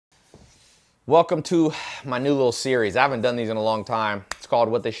Welcome to my new little series. I haven't done these in a long time. It's called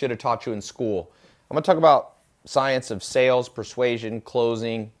What They Should Have Taught You in School. I'm going to talk about science of sales, persuasion,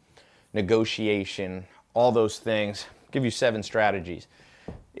 closing, negotiation, all those things. Give you 7 strategies.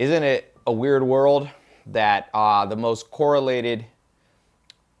 Isn't it a weird world that the most correlated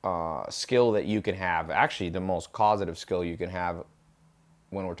skill that you can have, actually the most causative skill you can have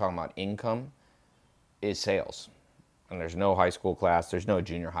when we're talking about income, is sales? And there's no high school class, there's no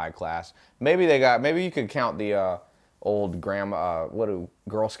junior high class. Maybe you could count the old grandma, what do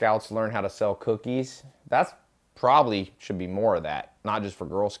Girl Scouts learn how to sell cookies? That's probably should be more of that, not just for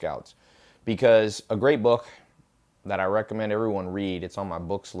Girl Scouts. Because a great book that I recommend everyone read, it's on my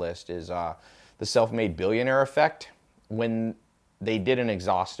books list, is The Self-Made Billionaire Effect. When they did an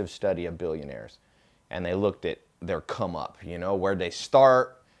exhaustive study of billionaires and they looked at their come up, where they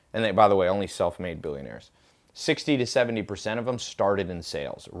start, and they, by the way, only self-made billionaires. 60 to 70% of them started in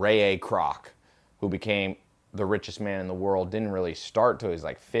sales. Ray A. Kroc, who became the richest man in the world, didn't really start till he was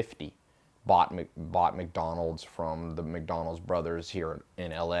like 50. Bought McDonald's from the McDonald's brothers here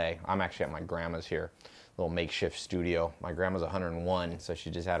in LA. I'm actually at my grandma's here, little makeshift studio. My grandma's 101, so she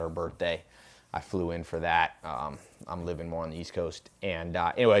just had her birthday. I flew in for that. I'm living more on the East Coast. And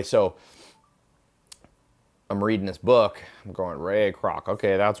anyway, so I'm reading this book. I'm going, Ray A. Kroc.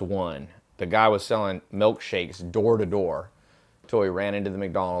 Okay, that's one. The guy was selling milkshakes door to door until he ran into the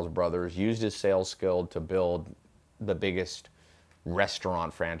McDonald's brothers, used his sales skill to build the biggest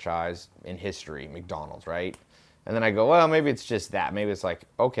restaurant franchise in history, McDonald's, right? And then I go, well, maybe it's just that. Maybe it's like,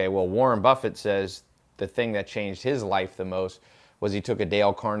 okay, well, Warren Buffett says the thing that changed his life the most was he took a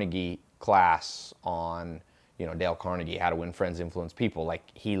Dale Carnegie class on, Dale Carnegie, how to win friends, influence people. Like,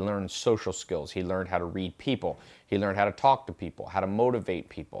 he learned social skills. He learned how to read people. He learned how to talk to people, how to motivate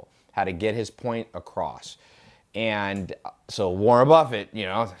people, how to get his point across. And so Warren Buffett,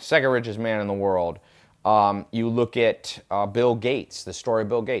 second richest man in the world. You look at Bill Gates, the story of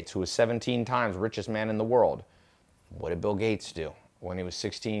Bill Gates, who was 17 times richest man in the world. What did Bill Gates do? When he was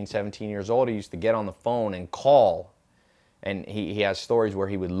 16, 17 years old, he used to get on the phone and call. And he has stories where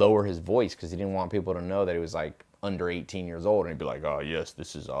he would lower his voice because he didn't want people to know that he was like under 18 years old. And he'd be like, oh, yes,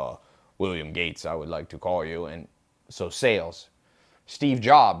 this is William Gates. I would like to call you. And so sales. Steve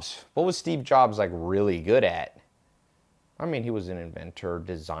Jobs. What was Steve Jobs like really good at? I mean, he was an inventor,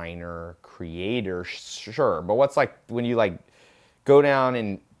 designer, creator, sure. But what's like when you like go down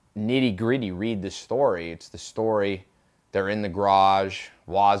and nitty gritty read the story? It's the story. They're in the garage.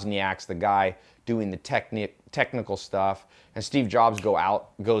 Wozniak's the guy doing the technical stuff, and Steve Jobs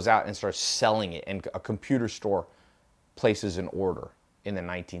goes out and starts selling it, and a computer store places an order in the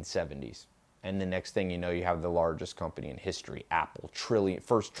 1970s. And the next thing you know, you have the largest company in history, Apple,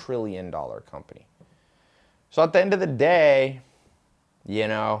 first $1 trillion company. So at the end of the day,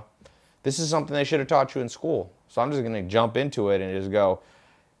 this is something they should have taught you in school. So I'm just going to jump into it and just go,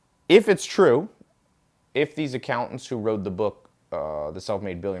 if it's true, if these accountants who wrote the book, The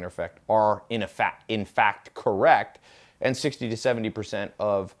Self-Made Billionaire Effect, are in fact correct, and 60 to 70%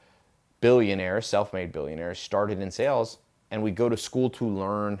 of billionaires, self-made billionaires, started in sales, and we go to school to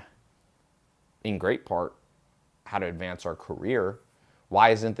learn, in great part, how to advance our career, why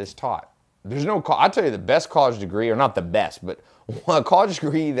isn't this taught? I'll tell you the best college degree, or not the best, but a college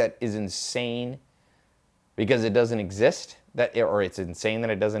degree that is insane because it doesn't exist, or it's insane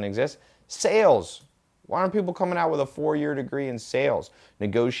that it doesn't exist, sales. Why aren't people coming out with a 4-year degree in sales,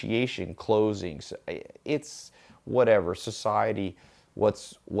 negotiation, closing? It's whatever. Society,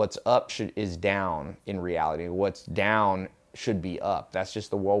 what's up is down in reality. What's down should be up. That's just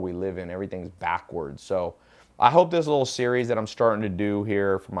the world we live in. Everything's backwards. So I hope this little series that I'm starting to do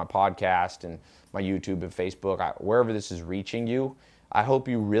here for my podcast and my YouTube and Facebook, wherever this is reaching you, I hope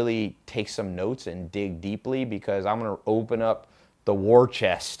you really take some notes and dig deeply, because I'm going to open up the war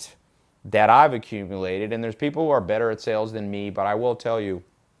chest that I've accumulated. And there's people who are better at sales than me, but I will tell you,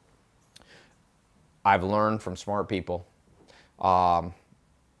 I've learned from smart people.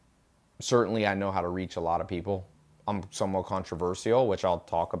 Certainly I know how to reach a lot of people. I'm somewhat controversial, which I'll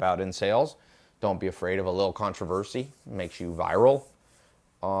talk about in sales. Don't be afraid of a little controversy. It makes you viral.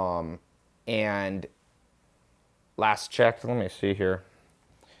 And last check, let me see here.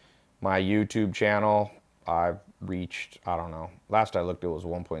 My YouTube channel, I've reached, I don't know. Last I looked, it was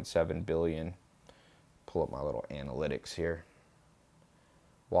 1.7 billion. Pull up my little analytics here.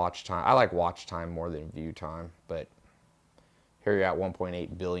 Watch time. I like watch time more than view time, but here you're at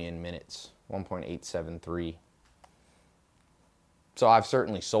 1.8 billion minutes, 1.873. So I've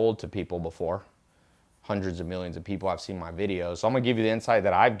certainly sold to people before. Hundreds of millions of people have seen my videos. So I'm going to give you the insight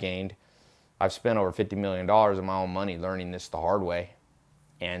that I've gained. I've spent over $50 million of my own money learning this the hard way.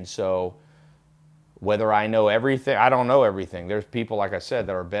 And so Whether I know everything, I don't know everything. There's people, like I said,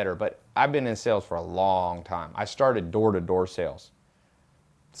 that are better, but I've been in sales for a long time. I started door-to-door sales,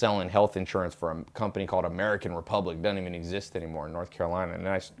 selling health insurance for a company called American Republic. Doesn't even exist anymore in North Carolina. And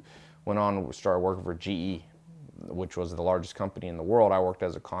then I went on and started working for GE, which was the largest company in the world. I worked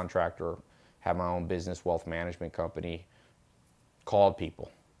as a contractor, had my own business, wealth management company, called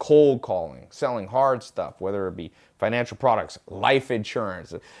people, cold calling, selling hard stuff, whether it be financial products, life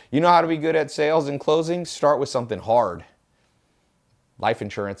insurance. You know how to be good at sales and closing? Start with something hard. Life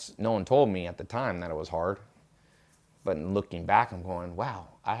insurance, no one told me at the time that it was hard. But looking back, I'm going, wow,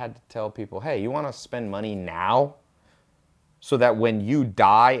 I had to tell people, hey, you want to spend money now so that when you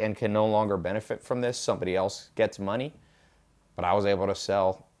die and can no longer benefit from this, somebody else gets money? But I was able to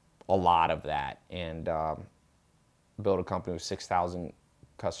sell a lot of that and build a company with 6,000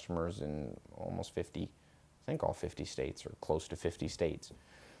 customers in almost 50, I think all 50 states or close to 50 states.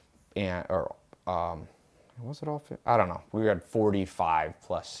 And, or was it all 50? I don't know. We had 45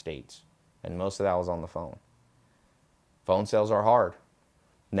 plus states, and most of that was on the phone. Phone sales are hard.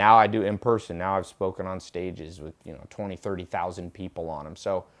 Now I do in person. Now I've spoken on stages with 20, 30,000 people on them.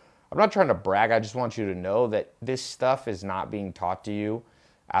 So I'm not trying to brag. I just want you to know that this stuff is not being taught to you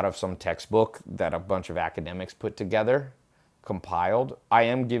out of some textbook that a bunch of academics put together, compiled. I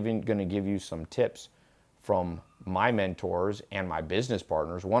am going to give you some tips from my mentors and my business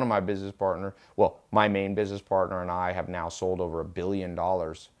partners. One of my business partner, well, my main business partner and I have now sold over $1 billion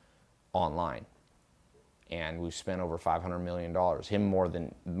online. And we've spent over $500 million, him more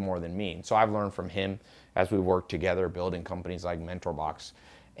than me. And so I've learned from him as we work together, building companies like MentorBox.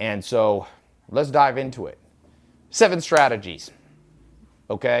 And so let's dive into it. 7 strategies,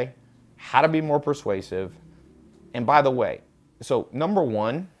 okay? How to be more persuasive. And by the way, so number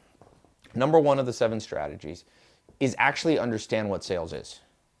one of the 7 strategies is actually understand what sales is.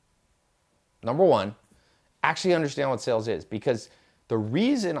 Number one, actually understand what sales is, because the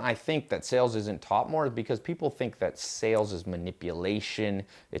reason I think that sales isn't taught more is because people think that sales is manipulation,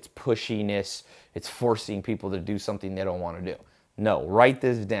 it's pushiness, it's forcing people to do something they don't want to do. No, write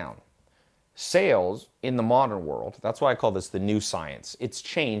this down. Sales in the modern world, that's why I call this the new science. It's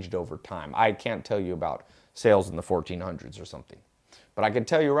changed over time. I can't tell you about sales in the 1400s or something. But I can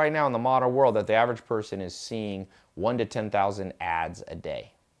tell you right now in the modern world that the average person is seeing 1 to 10,000 ads a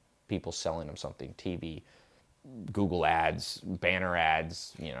day. People selling them something, TV, Google ads, banner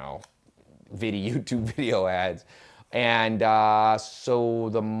ads, YouTube video ads. And so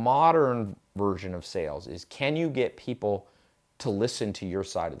the modern version of sales is, can you get people to listen to your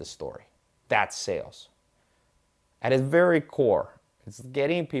side of the story? That's sales. At its very core, it's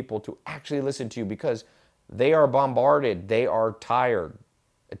getting people to actually listen to you because they are bombarded, they are tired,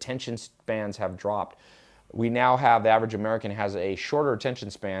 attention spans have dropped. We now have, the average American has a shorter attention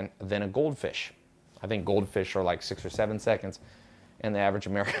span than a goldfish. I think goldfish are like 6 or 7 seconds, and the average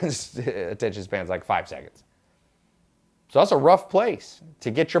American's attention span is like 5 seconds. So that's a rough place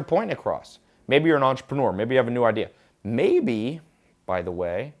to get your point across. Maybe you're an entrepreneur. Maybe you have a new idea. Maybe, by the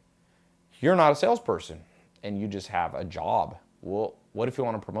way, you're not a salesperson and you just have a job. Well, what if you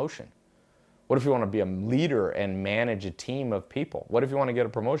want a promotion? What if you want to be a leader and manage a team of people? What if you want to get a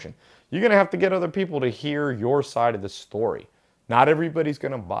promotion? You're going to have to get other people to hear your side of the story. Not everybody's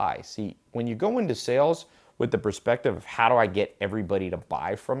going to buy. See, when you go into sales with the perspective of how do I get everybody to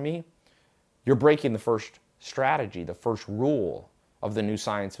buy from me, you're breaking the first strategy, the first rule of the new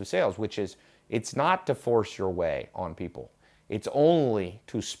science of sales, which is it's not to force your way on people. It's only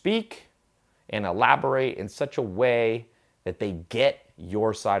to speak and elaborate in such a way that they get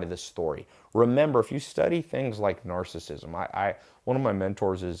your side of the story. Remember, if you study things like narcissism, one of my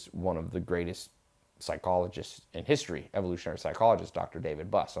mentors is one of the greatest psychologists in history, evolutionary psychologist, Dr.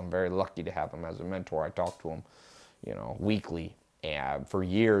 David Buss. I'm very lucky to have him as a mentor. I talk to him, weekly for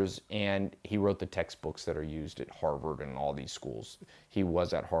years, and he wrote the textbooks that are used at Harvard and all these schools. He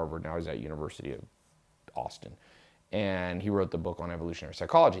was at Harvard, now he's at University of Austin. And he wrote the book on evolutionary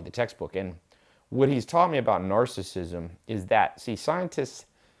psychology, the textbook. And what he's taught me about narcissism is that, see, scientists,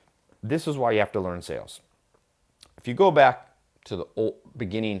 this is why you have to learn sales. If you go back to the old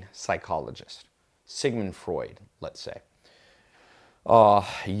beginning psychologist, Sigmund Freud, let's say,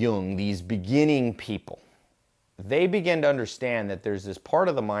 Jung, these beginning people, they begin to understand that there's this part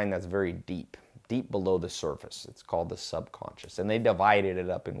of the mind that's very deep below the surface. It's called the subconscious, and they divided it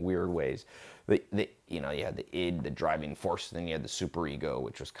up in weird ways. You had the id, the driving force, and then you had the superego,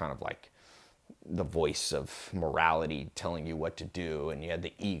 which was kind of like the voice of morality telling you what to do, and you had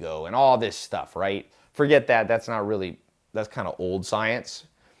the ego and all this stuff, right? Forget that. That's kind of old science.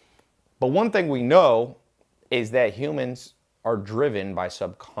 But one thing we know is that humans are driven by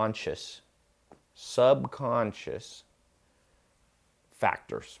subconscious subconscious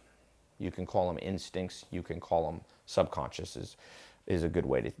factors. You can call them instincts. You can call them subconscious is a good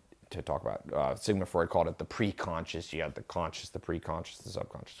way to talk about. Sigmund Freud called it the preconscious. You have the conscious, the preconscious, the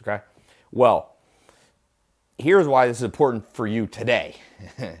subconscious. Okay. Well, here's why this is important for you today.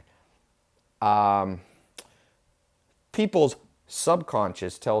 People's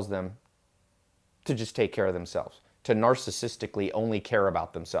subconscious tells them to just take care of themselves, to narcissistically only care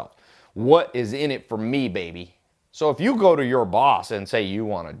about themselves. What is in it for me, baby? So if you go to your boss and say you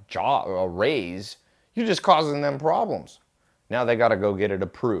want a raise, you're just causing them problems. Now they got to go get it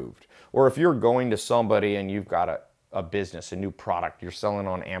approved. Or if you're going to somebody and you've got a business, a new product, you're selling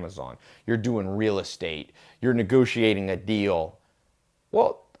on Amazon, you're doing real estate, you're negotiating a deal.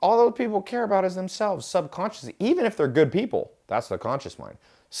 Well, all those people care about is themselves subconsciously, even if they're good people. That's the conscious mind.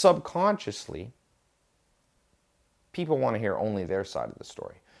 Subconsciously, people want to hear only their side of the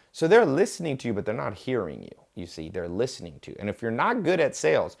story. So they're listening to you, but they're not hearing you. You see, they're listening to you. And if you're not good at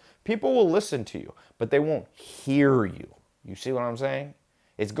sales, people will listen to you, but they won't hear you. You see what I'm saying?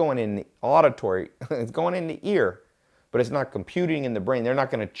 It's going in the auditory, it's going in the ear, but it's not computing in the brain. They're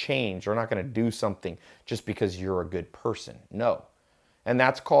not going to change. They're not going to do something just because you're a good person. No. And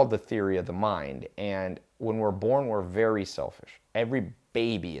that's called the theory of the mind. And when we're born, we're very selfish. Every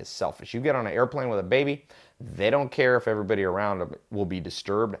baby is selfish. You get on an airplane with a baby, they don't care if everybody around them will be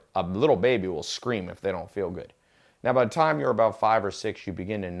disturbed. A little baby will scream if they don't feel good. Now, by the time you're about 5 or 6, you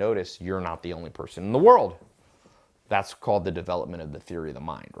begin to notice you're not the only person in the world. That's called the development of the theory of the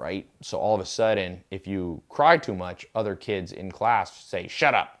mind, right? So all of a sudden, if you cry too much, other kids in class say,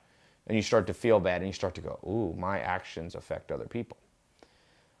 shut up. And you start to feel bad and you start to go, ooh, my actions affect other people.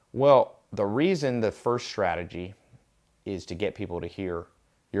 Well, the reason the first strategy is to get people to hear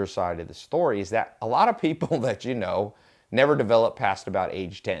your side of the story is that a lot of people that you know never develop past about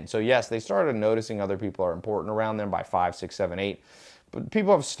age 10. So yes, they started noticing other people are important around them by 5, 6, 7, 8, but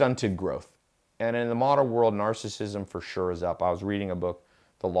people have stunted growth. And in the modern world, narcissism for sure is up. I was reading a book,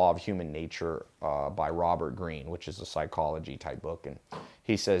 The Law of Human Nature by Robert Greene, which is a psychology type book. And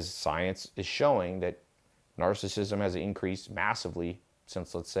he says science is showing that narcissism has increased massively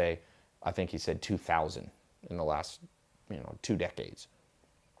since, let's say, I think he said 2000 in the last, 2 decades.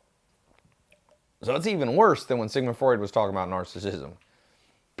 So it's even worse than when Sigmund Freud was talking about narcissism.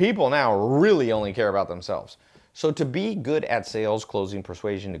 People now really only care about themselves. So to be good at sales, closing,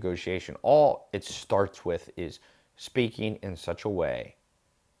 persuasion, negotiation, all it starts with is speaking in such a way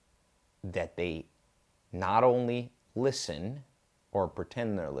that they not only listen or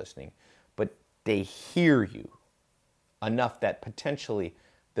pretend they're listening, but they hear you enough that potentially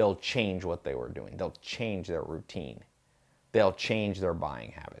they'll change what they were doing. They'll change their routine. They'll change their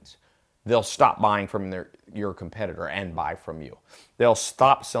buying habits. They'll stop buying from your competitor and buy from you. They'll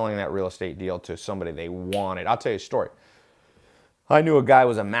stop selling that real estate deal to somebody they wanted. I'll tell you a story. I knew a guy who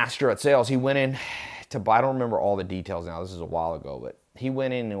was a master at sales. He went in to buy, I don't remember all the details now, this is a while ago, but he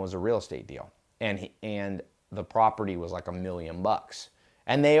went in and it was a real estate deal. And the property was like $1 million.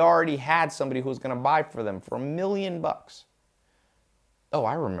 And they already had somebody who was going to buy for them for $1 million. Oh,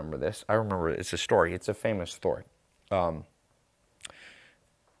 I remember this. I remember it. It's a story. It's a famous story.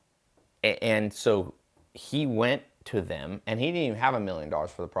 And so he went to them, and he didn't even have $1 million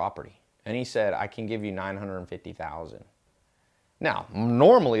for the property. And he said, I can give you $950,000. Now,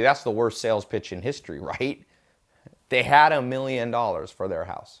 normally that's the worst sales pitch in history, right? They had $1 million for their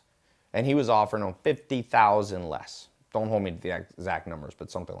house, and he was offering them $50,000 less. Don't hold me to the exact numbers,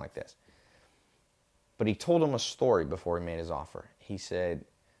 but something like this. But he told him a story before he made his offer. He said,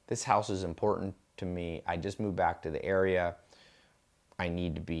 this house is important to me. I just moved back to the area. I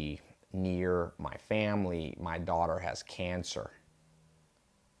need to be near my family. My daughter has cancer.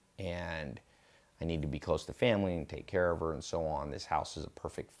 And I need to be close to family and take care of her and so on. This house is a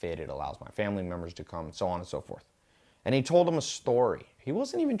perfect fit. It allows my family members to come, so on and so forth. And he told him a story. He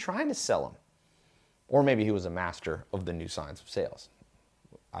wasn't even trying to sell him. Or maybe he was a master of the new science of sales.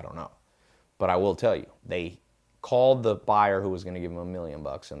 I don't know. But I will tell you, they called the buyer who was going to give him $1 million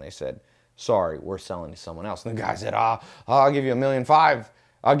and they said, sorry, we're selling to someone else. And the guy said, I'll give you $1.5 million.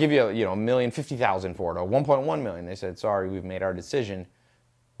 I'll give you, $1,050,000 for it, or $1.1 million. They said, sorry, we've made our decision.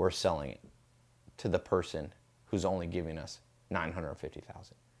 We're selling it to the person who's only giving us $950,000.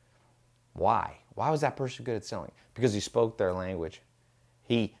 Why? Why was that person good at selling? Because he spoke their language.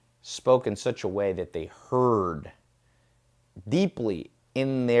 He spoke in such a way that they heard deeply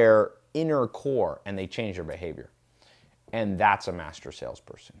in their inner core, and they changed their behavior. And that's a master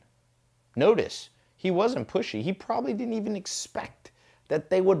salesperson. Notice, he wasn't pushy. He probably didn't even expect that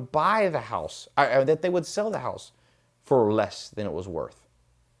they would buy the house, that they would sell the house for less than it was worth,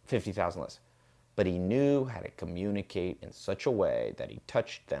 $50,000 less. but he knew how to communicate in such a way that he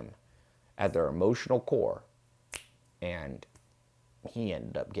touched them at their emotional core, and he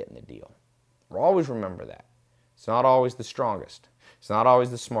ended up getting the deal. We'll always remember that. It's not always the strongest. It's not always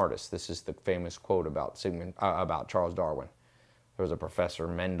the smartest. This is the famous quote about Charles Darwin. There was a professor,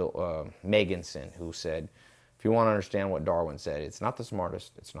 Meganson, who said, if you want to understand what Darwin said, it's not the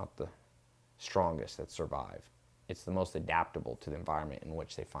smartest, it's not the strongest that survive. It's the most adaptable to the environment in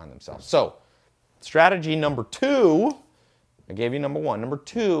which they find themselves. So, strategy number 2, I gave you number 1. Number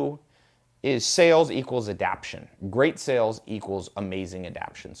 2 is sales equals adaptation. Great sales equals amazing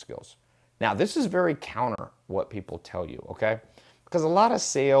adaptation skills. Now, this is very counter what people tell you, okay? Because a lot of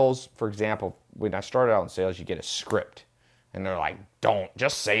sales, for example, when I started out in sales, you get a script. And they're like, don't,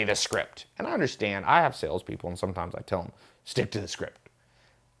 just say the script. And I understand, I have salespeople, and sometimes I tell them, stick to the script.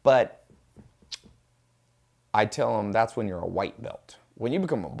 But I tell them that's when you're a white belt. When you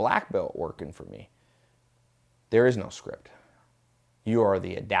become a black belt working for me, there is no script. You are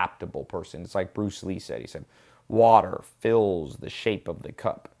the adaptable person. It's like Bruce Lee said. He said, water fills the shape of the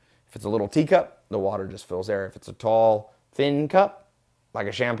cup. If it's a little teacup, the water just fills there. If it's a tall, thin cup, like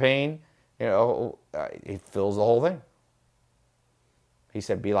a champagne, it fills the whole thing. He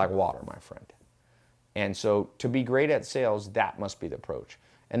said, be like water, my friend. And so to be great at sales, that must be the approach.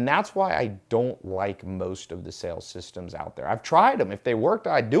 And that's why I don't like most of the sales systems out there. I've tried them. If they worked,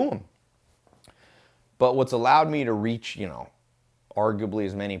 I'd do them. But what's allowed me to reach, arguably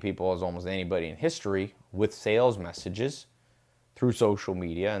as many people as almost anybody in history with sales messages through social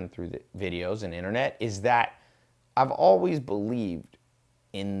media and through the videos and internet is that I've always believed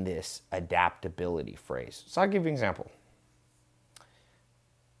in this adaptability phrase. So I'll give you an example.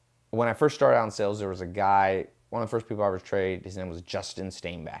 When I first started out in sales, there was a guy, one of the first people I ever traded, his name was Justin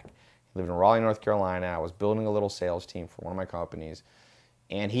Steinbach. He lived in Raleigh, North Carolina. I was building a little sales team for one of my companies.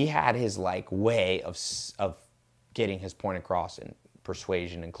 And he had his way of getting his point across in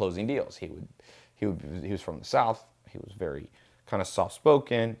persuasion and closing deals. He was from the South. He was very kind of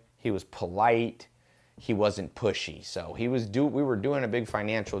soft-spoken. He was polite. He wasn't pushy. So we were doing a big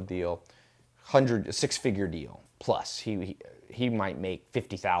financial deal, a six-figure deal plus. He might make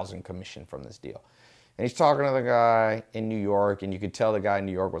 50,000 commission from this deal. And he's talking to the guy in New York, and you could tell the guy in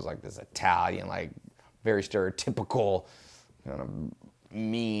New York was like this Italian, very stereotypical,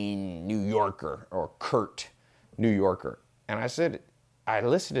 mean New Yorker or curt New Yorker. And I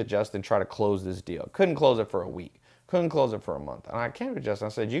listened to Justin try to close this deal. Couldn't close it for a week. Couldn't close it for a month. And I came to Justin. I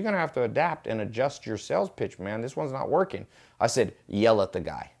said, you're going to have to adapt and adjust your sales pitch, man. This one's not working. I said, yell at the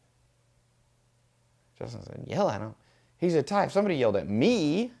guy. Justin said, yell at him? He said, Tai, if somebody yelled at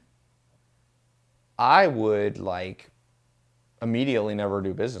me, I would immediately never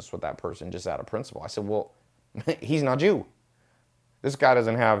do business with that person just out of principle. I said, well, he's not you. This guy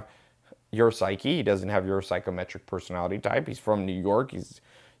doesn't have your psyche. He doesn't have your psychometric personality type. He's from New York. He's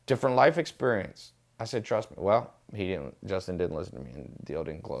different life experience. I said, trust me. Well, Justin didn't listen to me, and the deal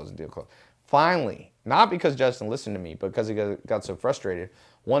didn't close, and the deal closed. Finally, not because Justin listened to me, but because he got so frustrated,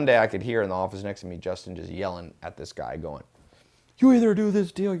 one day I could hear in the office next to me, Justin just yelling at this guy going, you either do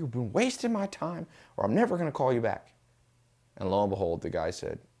this deal, you've been wasting my time, or I'm never going to call you back. And lo and behold, the guy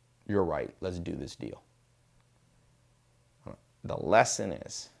said, you're right, let's do this deal. The lesson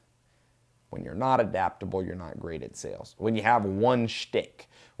is, when you're not adaptable, you're not great at sales. When you have one shtick,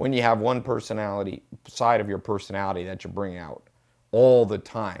 when you have one side of your personality that you bring out all the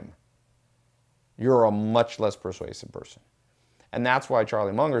time, you're a much less persuasive person. And that's why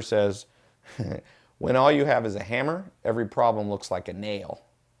Charlie Munger says, when all you have is a hammer, every problem looks like a nail.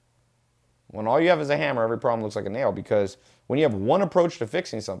 When all you have is a hammer, every problem looks like a nail, because when you have one approach to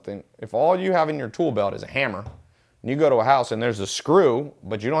fixing something, if all you have in your tool belt is a hammer, and you go to a house and there's a screw,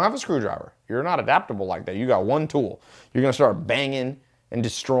 but you don't have a screwdriver, you're not adaptable like that. You got one tool. You're going to start banging and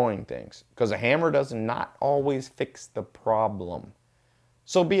destroying things, because a hammer does not always fix the problem.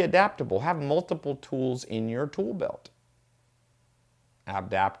 So be adaptable. Have multiple tools in your tool belt.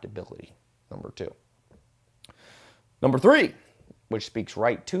 Adaptability, number 2. Number 3, which speaks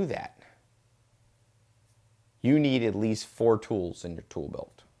right to that. You need at least 4 tools in your tool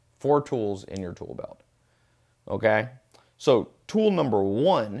belt. 4 tools in your tool belt. Okay? So tool number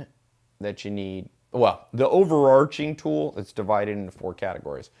 1 that you need, well, the overarching tool that's divided into 4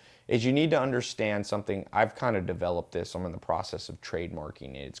 categories, is you need to understand something. I've kind of developed this. I'm in the process of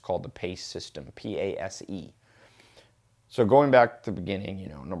trademarking it. It's called the PACE system, P-A-S-E. So going back to the beginning,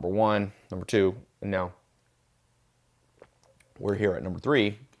 number 1, number 2, and now we're here at number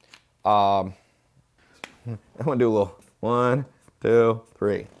 3. I'm going to do a little 1, 2,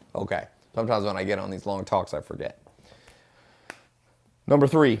 3. Okay. Sometimes when I get on these long talks, I forget. Number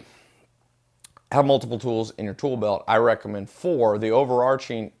 3, have multiple tools in your tool belt. I recommend 4. The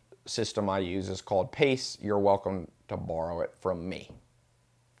overarching system I use is called PACE. You're welcome to borrow it from me.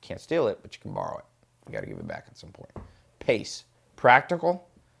 Can't steal it, but you can borrow it. You got to give it back at some point. PACE. Practical.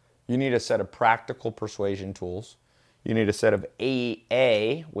 You need a set of practical persuasion tools. You need a set of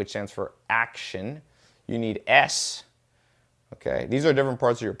AA, which stands for action. You need S. Okay, these are different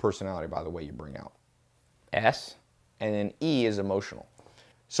parts of your personality, by the way, you bring out. S, and then E is emotional.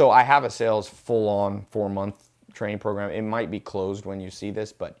 So I have a sales full-on 4-month training program. It might be closed when you see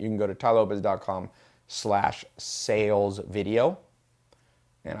this, but you can go to tailopez.com/salesvideo,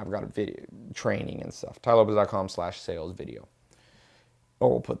 and I've got a video training and stuff. tailopez.com/salesvideo, or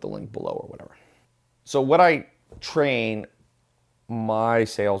we'll put the link below or whatever. So what I train my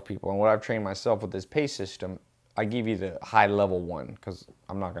salespeople and what I've trained myself with this PACE system, I give you the high-level one because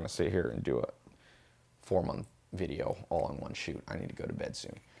I'm not going to sit here and do a 4-month video all in one shoot. I need to go to bed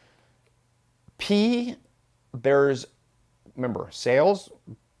soon. P, remember, sales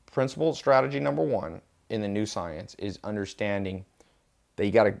principle strategy number 1 in the new science is understanding that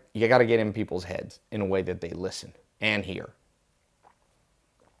you gotta get in people's heads in a way that they listen and hear.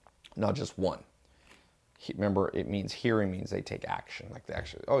 Not just one. Remember, it means hearing means they take action. Like they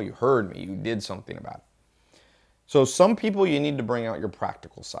actually, oh, you heard me, you did something about it. So some people you need to bring out your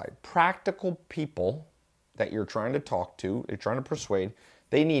practical side. Practical people that you're trying to talk to, you're trying to persuade,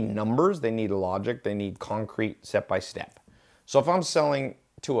 they need numbers, they need logic, they need concrete step-by-step. So if I'm selling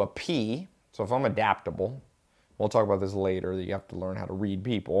to a P, so if I'm adaptable, we'll talk about this later, that you have to learn how to read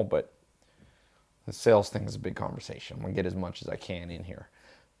people, but the sales thing is a big conversation. I'm going to get as much as I can in here.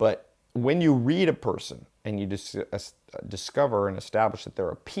 But when you read a person and you discover and establish that they're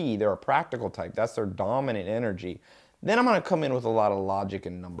a P, they're a practical type, that's their dominant energy, then I'm going to come in with a lot of logic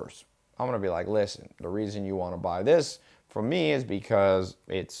and numbers. I'm going to be like, listen, the reason you want to buy this from me is because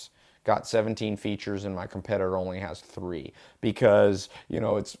it's got 17 features and my competitor only has 3. Because,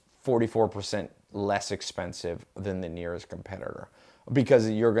 it's 44% less expensive than the nearest competitor. Because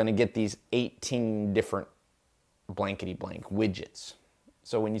you're going to get these 18 different blankety blank widgets.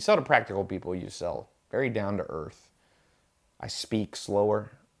 So when you sell to practical people, you sell very down to earth. I speak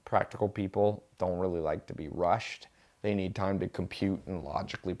slower. Practical people don't really like to be rushed. They need time to compute and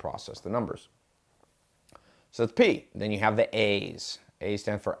logically process the numbers. So that's P. Then you have the A's. A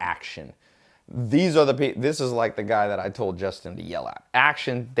stands for action. These are this is like the guy that I told Justin to yell at.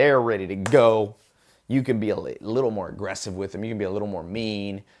 Action, they're ready to go. You can be a little more aggressive with them. You can be a little more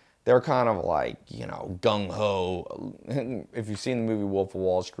mean. They're kind of like, gung-ho. If you've seen the movie Wolf of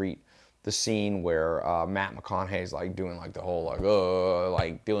Wall Street, the scene where Matt McConaughey's like doing like the whole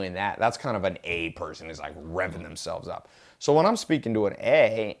like doing that. That's kind of an A person, is like revving themselves up. So when I'm speaking to an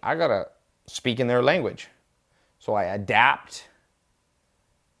A, I gotta speak in their language. So I adapt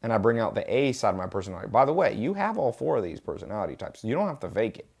and I bring out the A side of my personality. By the way, you have all 4 of these personality types. You don't have to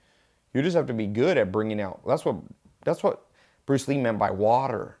fake it. You just have to be good at bringing out. That's what Bruce Lee meant by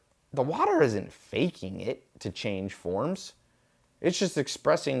water. The water isn't faking it to change forms. It's just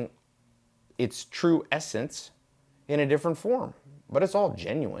expressing its true essence in a different form. But it's all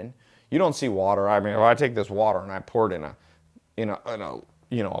genuine. You don't see water. I mean, if I take this water and I pour it in a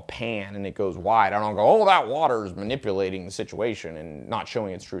pan and it goes wide, I don't go, oh, that water is manipulating the situation and not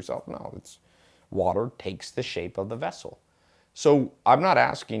showing its true self. No, it's water takes the shape of the vessel. So I'm not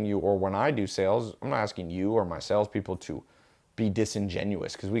asking you, or when I do sales, I'm not asking you or my salespeople to be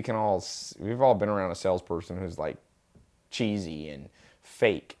disingenuous, because we've all been around a salesperson who's like cheesy and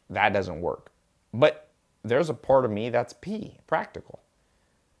fake. That doesn't work. But there's a part of me that's P, practical.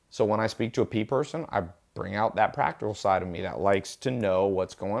 So when I speak to a P person, I bring out that practical side of me that likes to know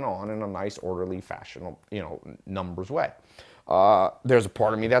what's going on in a nice, orderly fashion, numbers way. There's a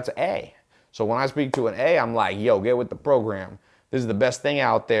part of me that's A. So when I speak to an A, I'm like, yo, get with the program. This is the best thing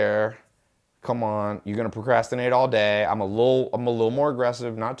out there. Come on, you're gonna procrastinate all day. I'm a little more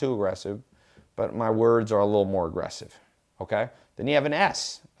aggressive, not too aggressive, but my words are a little more aggressive. Okay? Then you have an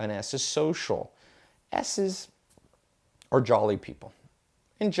S. An S is social. S's are jolly people.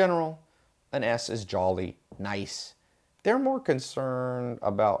 In general, an S is jolly, nice. They're more concerned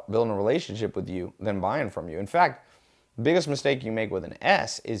about building a relationship with you than buying from you. In fact, the biggest mistake you make with an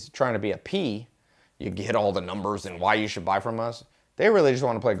S is trying to be a P. You get all the numbers and why you should buy from us. They really just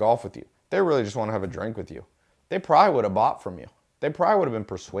want to play golf with you. They really just want to have a drink with you. They probably would have bought from you. They probably would have been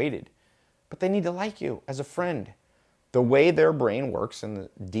persuaded. But they need to like you as a friend. The way their brain works and the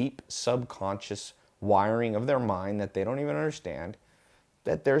deep subconscious wiring of their mind that they don't even understand,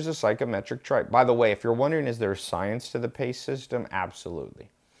 that there's a psychometric trait. By the way, if you're wondering, is there science to the PACE system? Absolutely.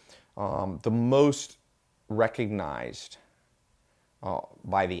 The most recognized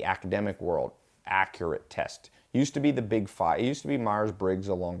by the academic world accurate test. Used to be the big five. It used to be Myers-Briggs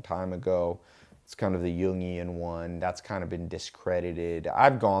a long time ago. It's kind of the Jungian one. That's kind of been discredited.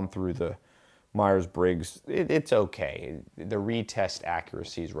 I've gone through the Myers-Briggs. It's okay. The retest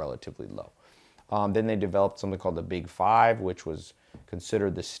accuracy is relatively low. Then they developed something called the Big Five, which was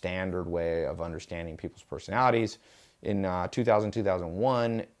considered the standard way of understanding people's personalities. In 2000,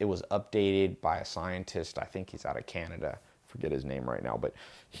 2001, it was updated by a scientist. I think he's out of Canada. I forget his name right now, but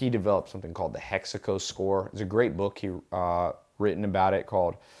he developed something called the Hexaco score. It's a great book he written about it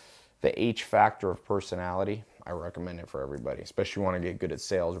called The H Factor of Personality. I recommend it for everybody, especially if you want to get good at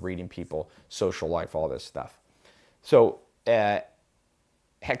sales, reading people, social life, all this stuff. So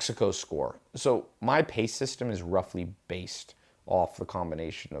Hexaco score. So my PACE system is roughly based off the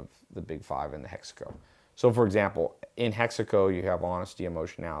combination of the Big Five and the Hexaco. So for example, in Hexaco, you have honesty,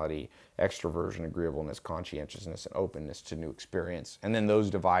 emotionality, extroversion, agreeableness, conscientiousness, and openness to new experience. And then those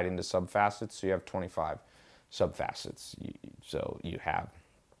divide into subfacets. So you have 25 subfacets. So you have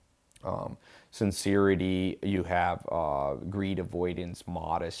sincerity, you have greed, avoidance,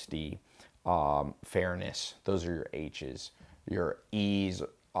 modesty, fairness. Those are your H's. Your E's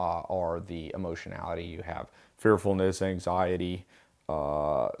are the emotionality. You have fearfulness, anxiety,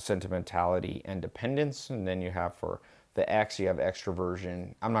 sentimentality, and dependence. And then you have for the X, you have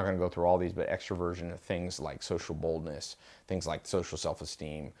extroversion. I'm not going to go through all these, but extroversion are things like social boldness, things like social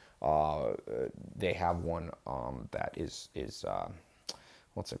self-esteem. They have one that is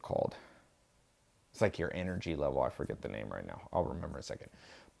what's it called? It's like your energy level. I forget the name right now. I'll remember in a second.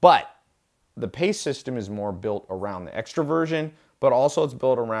 But the PACE system is more built around the extroversion, but also it's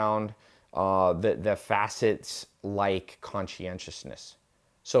built around the facets like conscientiousness.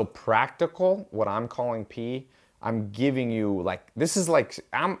 So practical, what I'm calling P, I'm giving you like, this is like,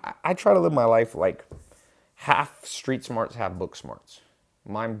 I try to live my life like half street smarts, half book smarts.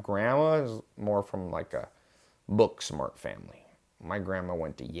 My grandma is more from like a book smart family. My grandma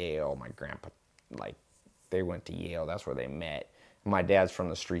went to Yale. My grandpa, like, they went to Yale. That's where they met. My dad's from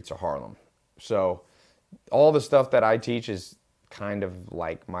the streets of Harlem. So all the stuff that I teach is kind of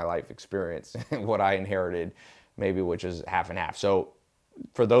like my life experience, what I inherited, maybe, which is half and half. So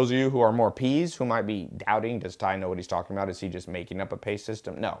for those of you who are more P's, who might be doubting, does Ty know what he's talking about? Is he just making up a PACE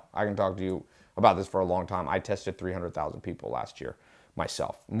system? No, I can talk to you about this for a long time. I tested 300,000 people last year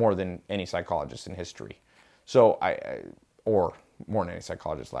myself, more than any psychologist in history. So or more than any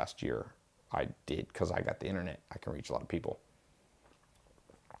psychologist last year I did, because I got the internet. I can reach a lot of people.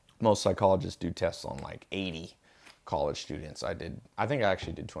 Most psychologists do tests on like 80 college students. I think I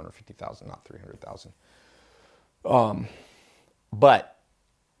actually did 250,000, not 300,000. But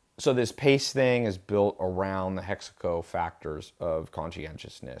so this PACE thing is built around the Hexaco factors of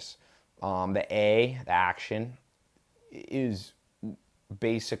conscientiousness. The A, the action, is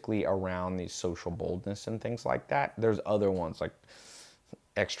basically around the social boldness and things like that. There's other ones like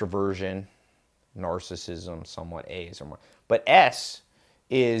extroversion, narcissism, somewhat A, somewhat. But S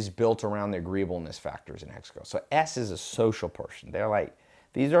is built around the agreeableness factors in Hexaco. So S is a social person. They're like,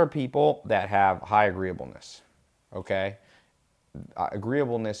 these are people that have high agreeableness, okay?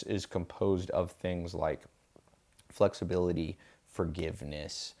 Agreeableness is composed of things like flexibility,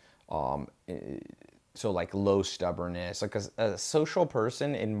 forgiveness, so like low stubbornness. Like a social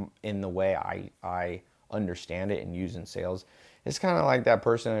person in the way I understand it and use in sales, it's kind of like that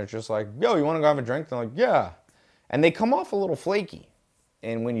person that's just like, yo, you want to go have a drink? They're like, yeah. And they come off a little flaky.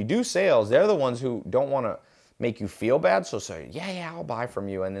 And when you do sales, they're the ones who don't want to make you feel bad. So say, yeah, I'll buy from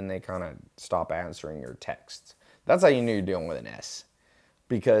you. And then they kind of stop answering your texts. That's how you know you're dealing with an S,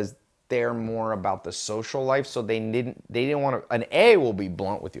 because they're more about the social life. So they didn't want to. An A will be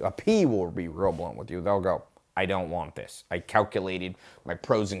blunt with you. A P will be real blunt with you. They'll go, I don't want this. I calculated my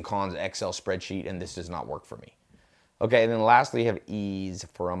pros and cons Excel spreadsheet, and this does not work for me. Okay, and then lastly, you have E's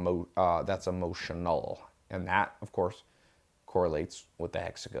for that's emotional, and that, of course, correlates with the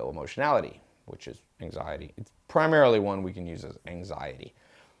Hexaco emotionality, which is anxiety. It's primarily one we can use as anxiety.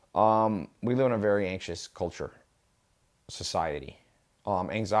 We live in a very anxious culture, society.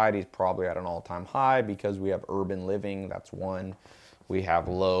 Anxiety is probably at an all-time high because we have urban living. That's one. We have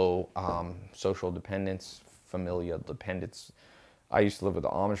low social dependence, familial dependence. I used to live with the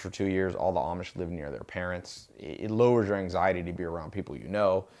Amish for 2 years. All the Amish live near their parents. It lowers your anxiety to be around people you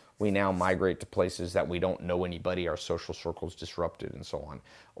know. We now migrate to places that we don't know anybody. Our social circle's disrupted and so on.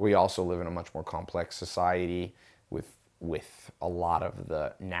 We also live in a much more complex society with a lot of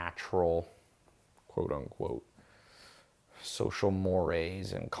the natural, quote unquote, social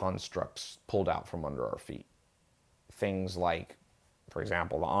mores and constructs pulled out from under our feet. Things like, for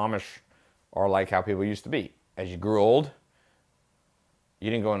example, the Amish are like how people used to be. As you grew old, you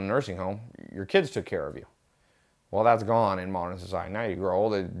didn't go in a nursing home. your kids took care of you. Well, that's gone in modern society. Now you grow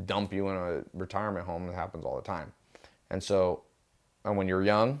old, they dump you in a retirement home. It happens all the time. And so, and when you're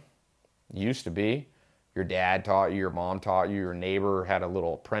young, it used to be, your dad taught you, your mom taught you, your neighbor had a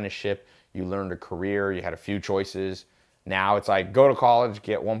little apprenticeship, you learned a career, you had a few choices. Now it's like, go to college,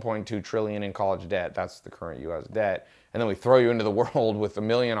 get 1.2 trillion in college debt. That's the current U.S. debt. And then we throw you into the world with a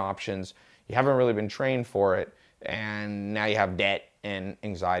million options. You haven't really been trained for it. And now you have debt and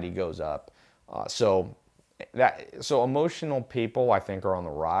anxiety goes up. So emotional people, I think, are on the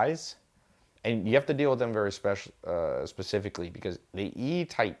rise. And you have to deal with them very specifically, because the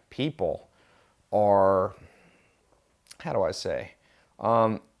E-type people are, how do I say,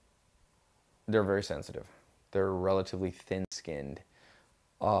 they're very sensitive. They're relatively thin-skinned.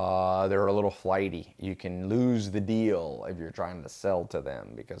 They're a little flighty. You can lose the deal if you're trying to sell to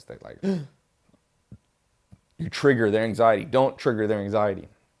them, because they like, you trigger their anxiety. Don't trigger their anxiety.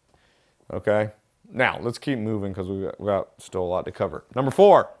 Okay? Now, let's keep moving, because we got still a lot to cover. Number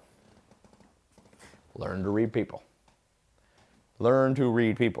 4, learn to read people. Learn to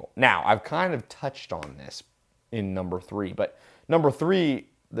read people. Now, I've kind of touched on this in number 3, but number 3,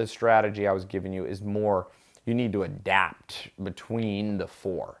 the strategy I was giving you is more, you need to adapt between the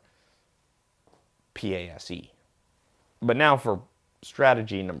 4. PASE. But now for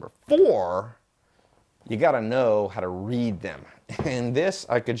strategy number 4, you got to know how to read them. And this,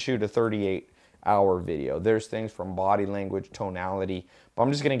 I could shoot a 38-hour video. There's things from body language, tonality, but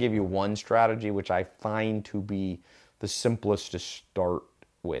I'm just going to give you one strategy, which I find to be the simplest to start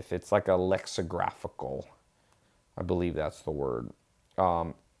with. It's like a lexicographical, I believe that's the word.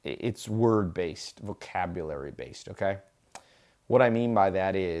 It's word-based, vocabulary-based, okay? What I mean by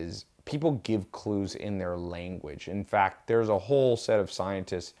that is people give clues in their language. In fact, there's a whole set of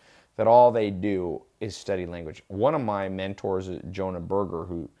scientists that all they do is study language. One of my mentors is Jonah Berger,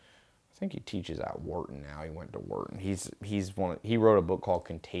 who I think he teaches at Wharton now. He went to Wharton. He wrote a book called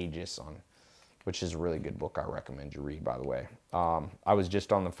Contagious, which is a really good book. I recommend you read, by the way. I was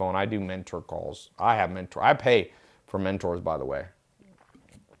just on the phone. I do mentor calls. I pay for mentors, by the way.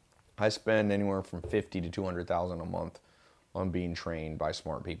 I spend anywhere from $50,000 to $200,000 a month on being trained by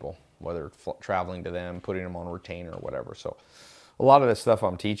smart people, whether it's traveling to them, putting them on retainer, or whatever. So a lot of this stuff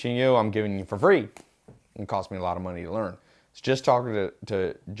I'm teaching you, I'm giving you for free. It costs me a lot of money to learn. It's just talking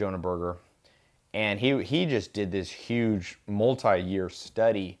to Jonah Berger, and he just did this huge multi-year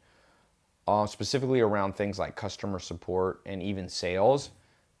study specifically around things like customer support and even sales,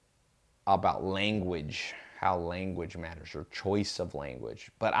 about language, how language matters, your choice of language.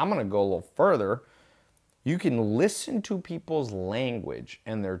 But I'm going to go a little further. You can listen to people's language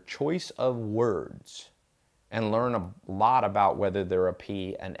and their choice of words and learn a lot about whether they're a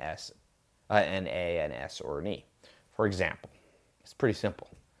P, an S, an A, an S, or an E. For example, it's pretty simple.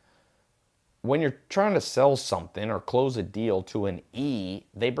 When you're trying to sell something or close a deal to an E,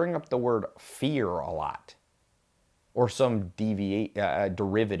 they bring up the word fear a lot, or some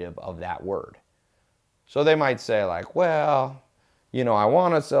derivative of that word. So they might say like, well, I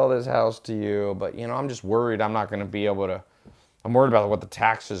want to sell this house to you, but, I'm just worried I'm not going to be able to, I'm worried about what the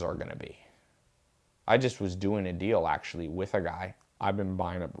taxes are going to be. I just was doing a deal actually with a guy. I've been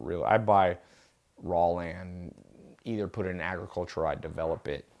buying up I buy raw land, either put it in agriculture or I develop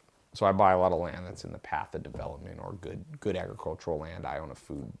it. So I buy a lot of land that's in the path of development, or good agricultural land. I own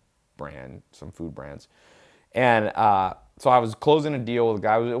some food brands. And so I was closing a deal with a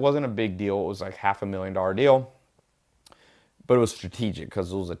guy. It wasn't a big deal. It was like $500,000 deal. But it was strategic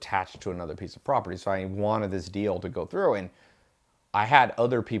because it was attached to another piece of property. So I wanted this deal to go through. And I had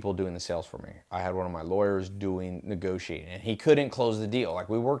other people doing the sales for me. I had one of my lawyers negotiating. And he couldn't close the deal. Like,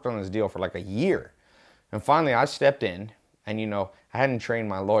 we worked on this deal for like a year. And finally I stepped in. And, I hadn't trained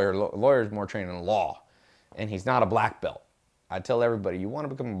my lawyer. Lawyer's more trained in law. And he's not a black belt. I tell everybody, you want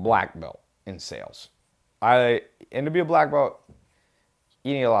to become a black belt in sales. And to be a black belt,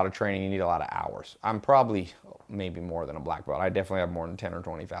 you need a lot of training. You need a lot of hours. I'm probably maybe more than a black belt. I definitely have more than 10 or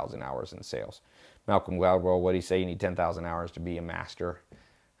 20,000 hours in sales. Malcolm Gladwell, what did he say? You need 10,000 hours to be a master.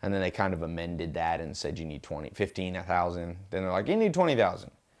 And then they kind of amended that and said you need 15,000. Then they're like, you need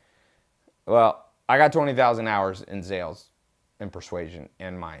 20,000. Well, I got 20,000 hours in sales and persuasion,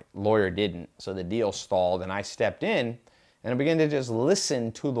 and my lawyer didn't. So the deal stalled, and I stepped in, and I began to just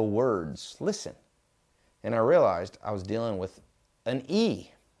listen to the words. Listen. And I realized I was dealing with an E.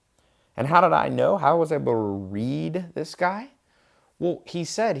 And how did I know? How was I able to read this guy? Well,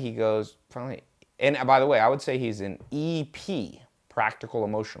 he goes, finally, and by the way, I would say he's an EP, practical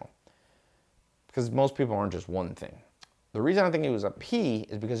emotional, because most people aren't just one thing. The reason I think he was a P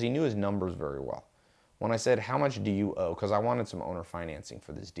is because he knew his numbers very well. When I said, how much do you owe? Because I wanted some owner financing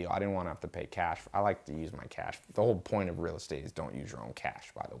for this deal. I didn't want to have to pay cash. I like to use my cash. The whole point of real estate is don't use your own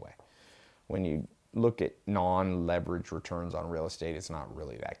cash, by the way. When you look at non-leverage returns on real estate, it's not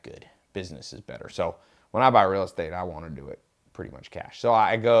really that good. Business is better. So when I buy real estate, I want to do it pretty much cash. So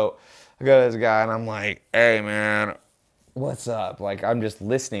I go to this guy and I'm like, hey man, what's up? Like, I'm just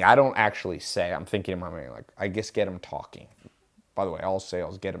listening. I don't actually say. I'm thinking in my mind, like, I guess get him talking. By the way, all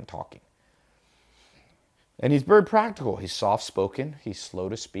sales, get him talking. And he's very practical. He's soft-spoken. He's slow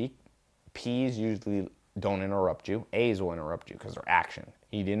to speak. P's usually don't interrupt you. A's will interrupt you because they're action.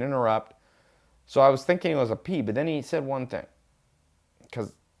 He didn't interrupt. So I was thinking it was a P, but then he said one thing.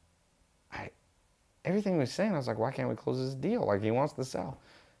 Because everything he was saying, I was like, why can't we close this deal? Like, he wants to sell.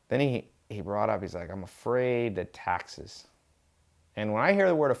 Then he brought up, he's like, I'm afraid the taxes. And when I hear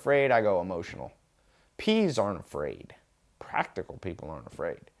the word afraid, I go emotional. P's aren't afraid. Practical people aren't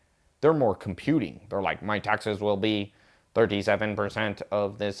afraid. They're more computing. They're like, my taxes will be 37%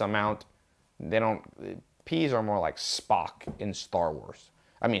 of this amount. They don't, P's are more like Spock in Star Wars.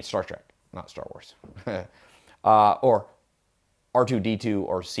 I mean, Star Trek, not Star Wars. Or R2-D2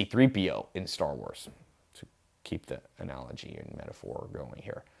 or C-3PO in Star Wars, to keep the analogy and metaphor going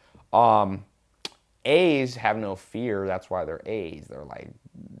here. A's have no fear. That's why they're A's. They're like,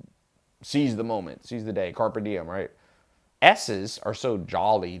 seize the moment, seize the day, carpe diem, right? S's are so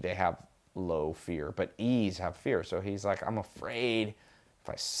jolly, they have low fear, but E's have fear. So he's like, I'm afraid if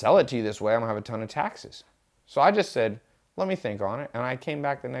I sell it to you this way, I'm gonna have a ton of taxes. So I just said, let me think on it. And I came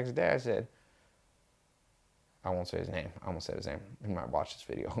back the next day, I said, I won't say his name. I almost said his name. He might watch this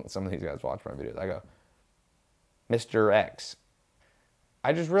video. Some of these guys watch my videos. I go, Mr. X,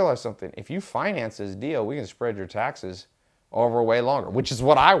 I just realized something. If you finance this deal, we can spread your taxes over way longer, which is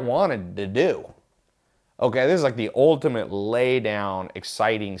what I wanted to do. Okay, this is like the ultimate lay down,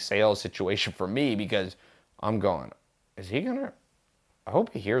 exciting sales situation for me because I'm going, is he gonna, I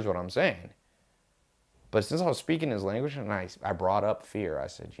hope he hears what I'm saying. But since I was speaking his language and I brought up fear, I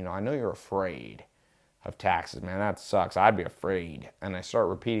said, I know you're afraid of taxes, man, that sucks. I'd be afraid. And I start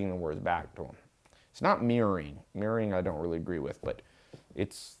repeating the words back to him. It's not mirroring. Mirroring I don't really agree with, but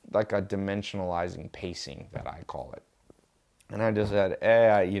it's like a dimensionalizing pacing that I call it. And I just said, hey,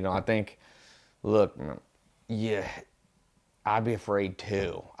 I think, look, man, yeah, I'd be afraid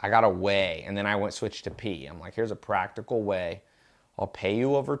too. I got a way. And then I switched to P. I'm like, here's a practical way. I'll pay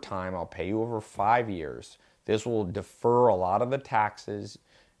you over time. I'll pay you over 5 years. This will defer a lot of the taxes.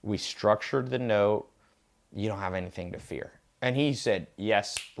 We structured the note. You don't have anything to fear. And he said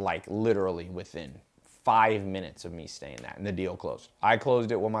yes, like literally within 5 minutes of me saying that. And the deal closed. I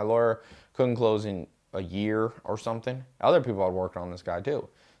closed it when my lawyer couldn't close in a year or something. Other people had worked on this guy too.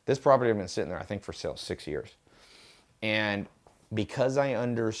 This property had been sitting there, I think, for sale 6 years. And because I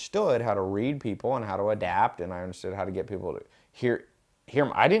understood how to read people and how to adapt, and I understood how to get people to hear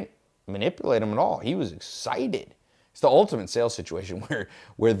him, I didn't manipulate him at all. He was excited. It's the ultimate sales situation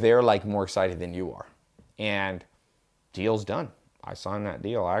where they're like more excited than you are. And deal's done. I signed that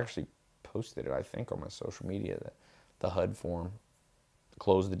deal. I actually posted it, I think, on my social media, the HUD form.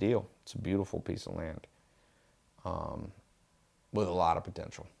 Closed the deal. It's a beautiful piece of land with a lot of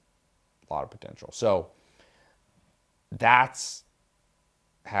potential. A lot of potential. So that's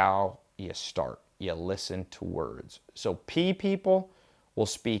how you start. You listen to words. So P people will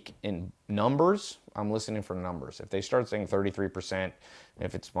speak in numbers. I'm listening for numbers. If they start saying 33%,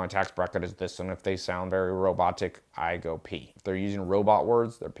 if it's my tax bracket is this, and if they sound very robotic, I go P. If they're using robot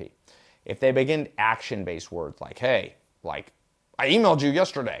words, they're P. If they begin action-based words like, hey, like, I emailed you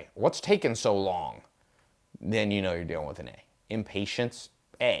yesterday. What's taking so long? Then you know you're dealing with an A. Impatience,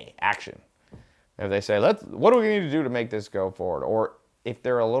 A, action. If they say, what do we need to do to make this go forward? Or if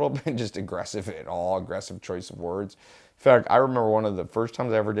they're a little bit just aggressive at all, aggressive choice of words. In fact, I remember one of the first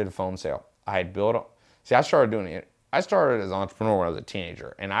times I ever did a phone sale. I had built, I started doing it. I started as an entrepreneur when I was a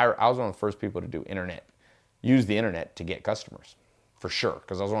teenager, and I was one of the first people to do internet, use the internet to get customers, for sure,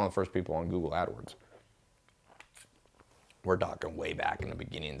 because I was one of the first people on Google AdWords. We're talking way back in the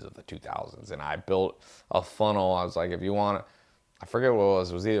beginnings of the 2000s, and I built a funnel. I was like, if you want, I forget what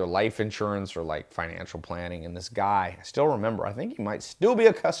it was either life insurance or like financial planning, and this guy, I still remember, I think he might still be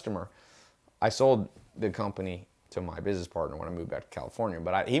a customer. I sold the company to my business partner when I moved back to California,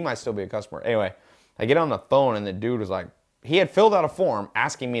 but he might still be a customer. Anyway, I get on the phone, and the dude was like, he had filled out a form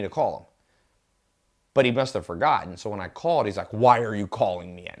asking me to call him, but he must have forgotten. So when I called, he's like, why are you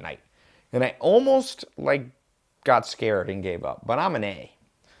calling me at night? And I almost like got scared and gave up, but I'm an A.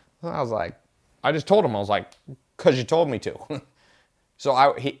 And I was like, I just told him, I was like, because you told me to. So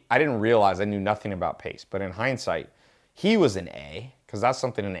I didn't realize, I knew nothing about PACE, but in hindsight, he was an A Because that's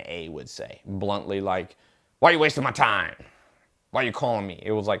something an A would say. Bluntly, like, why are you wasting my time? Why are you calling me?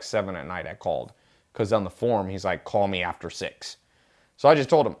 It was like 7 at night I called. Because on the form, he's like, call me after 6. So I just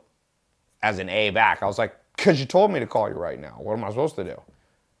told him, as an A back, I was like, because you told me to call you right now. What am I supposed to do?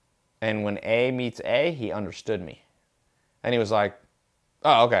 And when A meets A, he understood me. And he was like,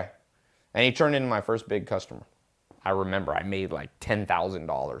 oh, okay. And he turned into my first big customer. I remember I made like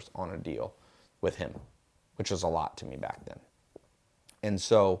 $10,000 on a deal with him, which was a lot to me back then. And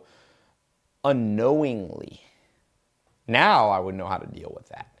so unknowingly, now I would know how to deal with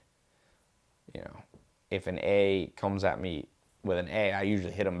that. You know, if an A comes at me with an A, I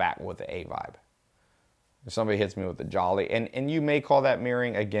usually hit them back with the A vibe. If somebody hits me with the jolly, and you may call that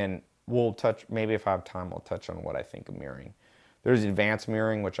mirroring. Again, we'll touch, maybe if I have time, I'll touch on what I think of mirroring. There's advanced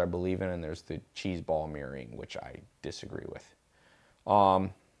mirroring, which I believe in, and there's the cheese ball mirroring, which I disagree with.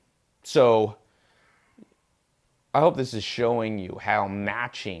 So I hope this is showing you how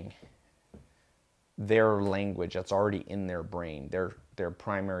matching their language that's already in their brain, their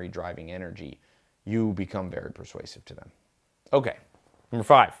primary driving energy, you become very persuasive to them. Okay, number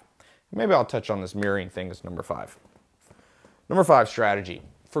 5. Maybe I'll touch on this mirroring thing as number 5. Number 5 strategy.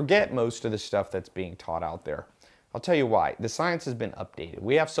 Forget most of the stuff that's being taught out there. I'll tell you why. The science has been updated.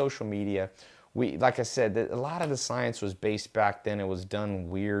 We have social media. Like I said, a lot of the science was based back then. It was done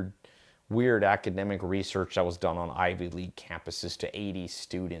weird academic research that was done on Ivy League campuses to 80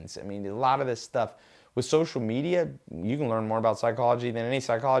 students. I mean, a lot of this stuff with social media, you can learn more about psychology than any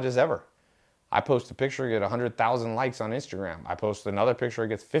psychologist ever. I post a picture, get 100,000 likes on Instagram. I post another picture, it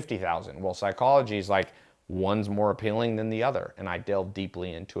gets 50,000. Well, psychology is like one's more appealing than the other. And I delve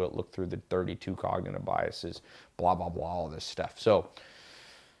deeply into it, look through the 32 cognitive biases, blah, blah, blah, all this stuff. So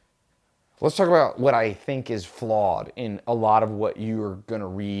let's talk about what I think is flawed in a lot of what you're going to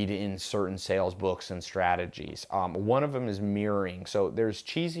read in certain sales books and strategies. One of them is mirroring. So there's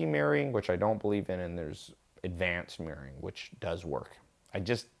cheesy mirroring, which I don't believe in, and there's advanced mirroring, which does work. I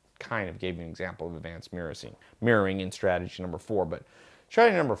just kind of gave you an example of advanced mirroring in strategy number 4. But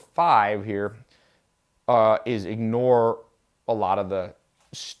strategy number 5 here is ignore a lot of the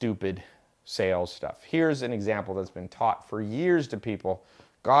stupid sales stuff. Here's an example that's been taught for years to people.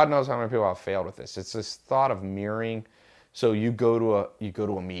 God knows how many people have failed with this. It's this thought of mirroring. So you go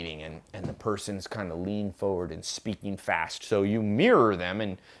to a meeting and the person's kind of lean forward and speaking fast. So you mirror them,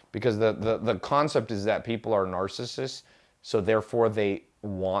 and because the concept is that people are narcissists, so therefore they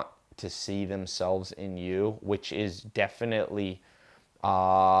want to see themselves in you, which is definitely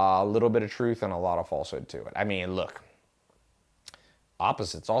a little bit of truth and a lot of falsehood to it. I mean, look,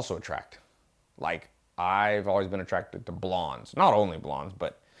 opposites also attract. Like, I've always been attracted to blondes. Not only blondes,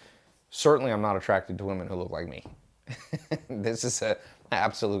 but certainly I'm not attracted to women who look like me. This is an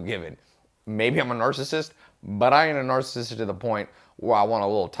absolute given. Maybe I'm a narcissist, but I ain't a narcissist to the point where I want a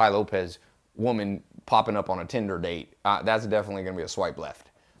little Tai Lopez woman popping up on a Tinder date. That's definitely going to be a swipe left.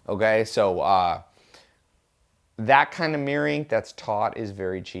 Okay, so that kind of mirroring that's taught is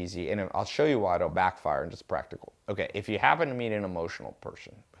very cheesy, and I'll show you why it'll backfire and just practical. Okay, if you happen to meet an emotional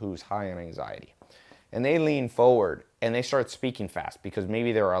person who's high on anxiety, and they lean forward and they start speaking fast because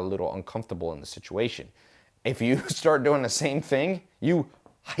maybe they're a little uncomfortable in the situation, if you start doing the same thing, you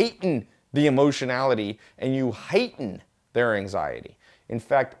heighten the emotionality and you heighten their anxiety. In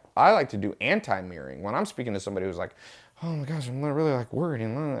fact, I like to do anti-mirroring. When I'm speaking to somebody who's like, oh my gosh, I'm really like worried,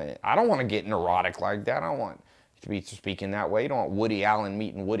 and I don't want to get neurotic like that. I don't want to be speaking that way. You don't want Woody Allen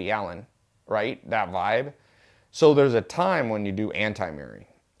meeting Woody Allen, right? That vibe. So there's a time when you do anti-mirroring.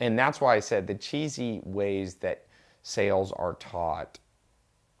 And that's why I said the cheesy ways that sales are taught,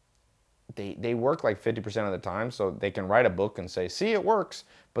 they work like 50% of the time. So they can write a book and say, see, it works,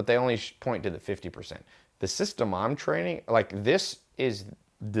 but they only point to the 50%. The system I'm training, like this is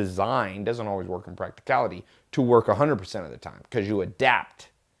designed, doesn't always work in practicality, to work 100% of the time because you adapt.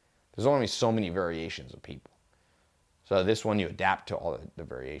 There's only so many variations of people. So this one, you adapt to all the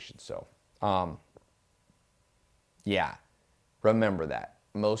variations. So, yeah, remember that.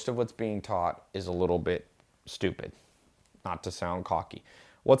 Most of what's being taught is a little bit stupid, not to sound cocky.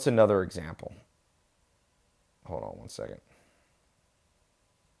 What's another example? Hold on one second.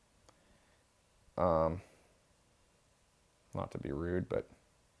 Not to be rude, but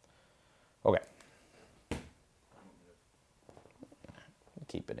okay.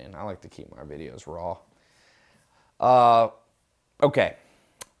 Keep it in. I like to keep my videos raw. Okay.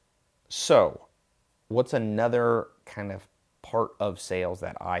 So, what's another kind of part of sales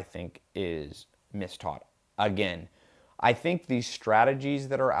that I think is mistaught? Again, I think these strategies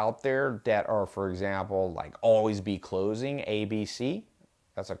that are out there that are, for example, like always be closing, ABC,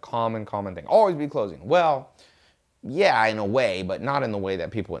 that's a common thing. Always be closing. Well, Yeah, in a way, but not in the way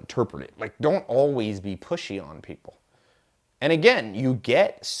that people interpret it. Like, don't always be pushy on people. And again, you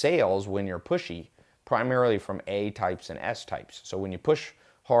get sales when you're pushy, primarily from A types and S types. So when you push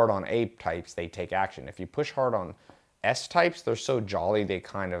hard on A types, they take action. If you push hard on S types, they're so jolly, they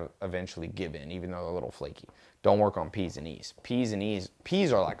kind of eventually give in, even though they're a little flaky. Don't work on P's and E's. P's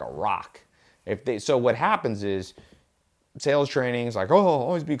are like a rock. So what happens is, sales training is like, oh,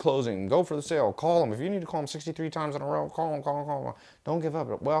 always be closing. Go for the sale. Call them. If you need to call them 63 times in a row, call them, call them, call them. Don't give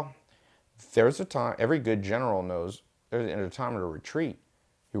up. Well, there's a time, every good general knows there's a time to retreat.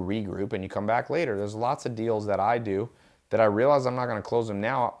 You regroup and you come back later. There's lots of deals that I do that I realize I'm not going to close them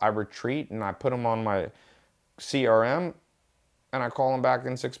now. I retreat and I put them on my CRM and I call them back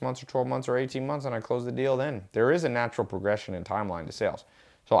in 6 months or 12 months or 18 months and I close the deal then. There is a natural progression and timeline to sales.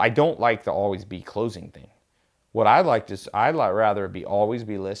 So I don't like the always be closing thing. What I'd rather be always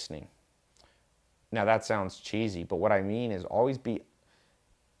be listening. Now that sounds cheesy, but what I mean is always be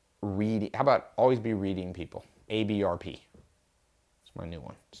reading. How about always be reading people? ABRP. It's my new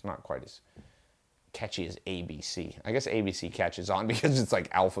one. It's not quite as catchy as ABC. I guess ABC catches on because it's like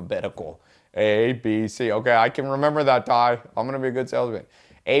alphabetical. ABC. Okay, I can remember that, Tai. I'm going to be a good salesman.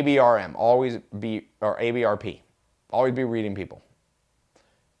 ABRM. Always be, or ABRP. Always be reading people.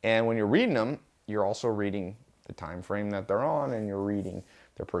 And when you're reading them, you're also reading the time frame that they're on, and you're reading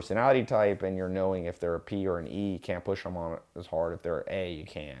their personality type, and you're knowing if they're a P or an E. You can't push them on it as hard. If they're an A, you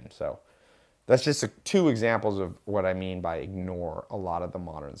can. So that's just two examples of what I mean by ignore a lot of the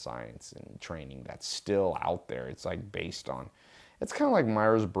modern science and training that's still out there. It's like based on, it's kind of like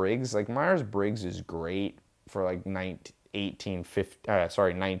Myers-Briggs. Like Myers-Briggs is great for like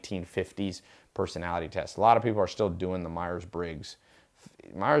 1950s personality tests. A lot of people are still doing the Myers-Briggs.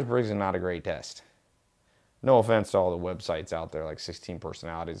 Myers-Briggs is not a great test. No offense to all the websites out there like 16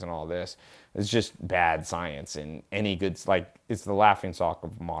 personalities and all this. It's just bad science, and any good, like, it's the laughingstock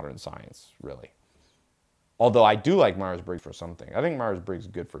of modern science, really. Although I do like Myers-Briggs for something. I think Myers-Briggs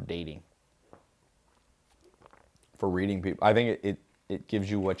is good for dating, for reading people. I think it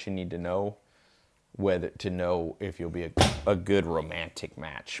gives you what you need to know, whether to know if you'll be a good romantic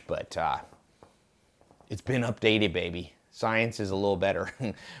match. But it's been updated, baby. Science is a little better.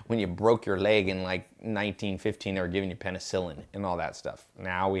 When you broke your leg in like 1915, they were giving you penicillin and all that stuff.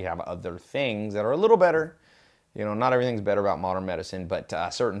 Now we have other things that are a little better. You know, not everything's better about modern medicine, but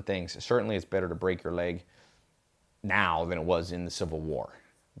certain things. Certainly it's better to break your leg now than it was in the Civil War,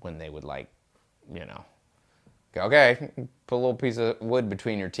 when they would, like, you know, go, okay, put a little piece of wood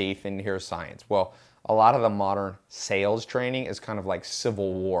between your teeth and here's science. Well, a lot of the modern sales training is kind of like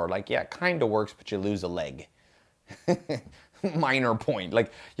Civil War. Like, yeah, it kind of works, but you lose a leg. Minor point.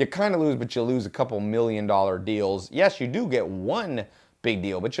 Like, you kind of lose, but you lose a couple $1 million deals. Yes, you do get one big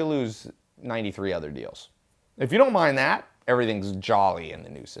deal, but you lose 93 other deals. If you don't mind that, everything's jolly in the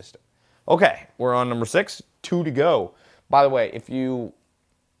new system. Okay, we're on number 6, 2 to go. By the way, if you,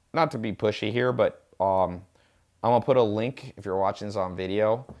 not to be pushy here, but I'm going to put a link, if you're watching this on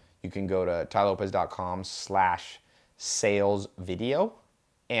video, you can go to tailopez.com/salesvideo.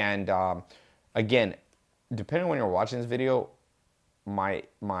 And again, depending on when you're watching this video, I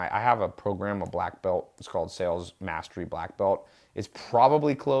have a program, a black belt. It's called Sales Mastery Black Belt. It's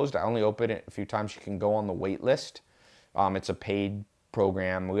probably closed. I only open it a few times. You can go on the wait list. It's a paid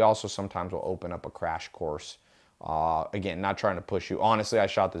program. We also sometimes will open up a crash course. Again, not trying to push you. Honestly, I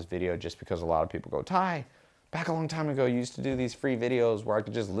shot this video just because a lot of people go, Tai, back a long time ago, you used to do these free videos where I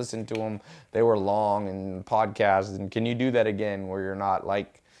could just listen to them. They were long and podcasts. And can you do that again where you're not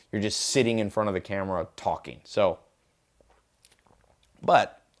like, you're just sitting in front of the camera talking? So,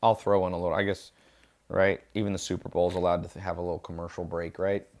 but I'll throw in a little, I guess, right? Even the Super Bowl is allowed to have a little commercial break,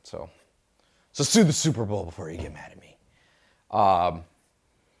 right? So sue the Super Bowl before you get mad at me. All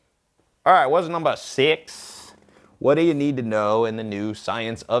right, what's number 6? What do you need to know in the new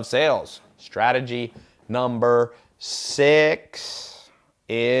science of sales? Strategy number 6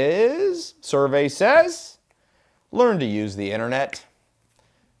 is, survey says, learn to use the internet.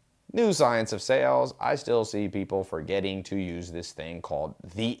 New science of sales, I still see people forgetting to use this thing called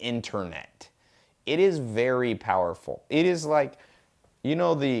the internet. It is very powerful. It is like, you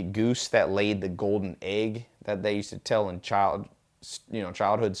know, the goose that laid the golden egg that they used to tell in childhood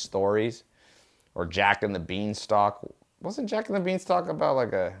stories, or Jack and the Beanstalk. Wasn't Jack and the Beanstalk about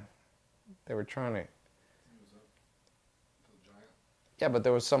like they were trying to, yeah, but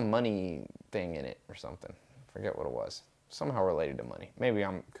there was some money thing in it or something. I forget what it was. Somehow related to money. Maybe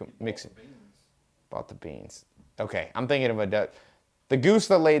I'm mixing. About the beans. Okay, I'm thinking of the goose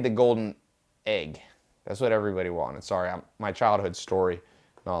that laid the golden egg. That's what everybody wanted. Sorry, my childhood story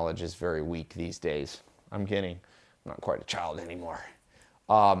knowledge is very weak these days. I'm kidding. I'm not quite a child anymore.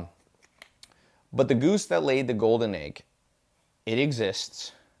 But the goose that laid the golden egg, it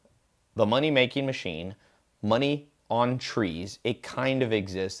exists. The money-making machine, money on trees, it kind of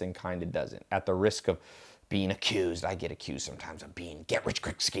exists and kind of doesn't. At the risk of being accused, I get accused sometimes of being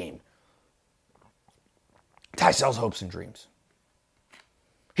get-rich-quick scheme. Tai sells hopes and dreams.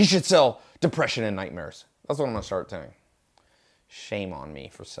 He should sell depression and nightmares. That's what I'm going to start saying. Shame on me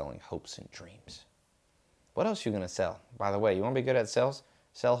for selling hopes and dreams. What else are you going to sell? By the way, you want to be good at sales?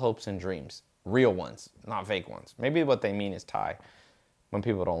 Sell hopes and dreams. Real ones, not fake ones. Maybe what they mean is Tai. When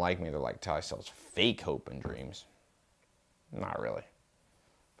people don't like me, they're like, Tai sells fake hope and dreams. Not really.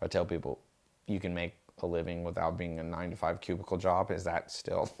 If I tell people you can make a living without being a 9-to-5 cubicle job, is that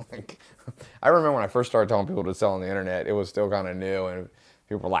still like... I remember when I first started telling people to sell on the internet, it was still kind of new, and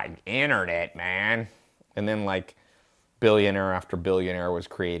people were like, internet, man. And then like billionaire after billionaire was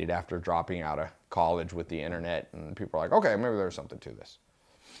created after dropping out of college with the internet, and people were like, okay, maybe there's something to this.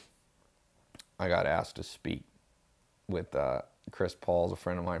 I got asked to speak with Chris Paul's a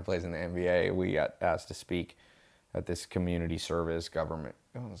friend of mine, plays in the NBA. We got asked to speak at this community service government.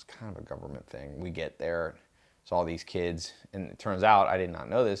 It was kind of a government thing. We get there, it's all these kids, and it turns out, I did not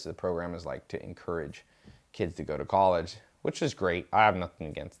know this, the program is like to encourage kids to go to college, which is great. I have nothing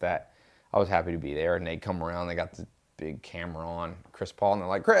against that. I was happy to be there, and they come around, they got the big camera on Chris Paul, and they're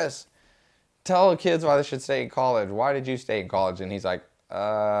like, Chris, tell the kids why they should stay in college. Why did you stay in college? And he's like,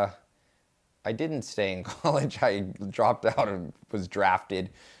 I didn't stay in college. I dropped out and was drafted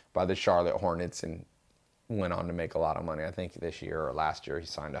by the Charlotte Hornets and went on to make a lot of money. I think this year or last year he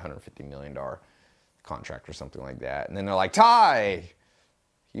signed a $150 million contract or something like that. And then they're like, Tai,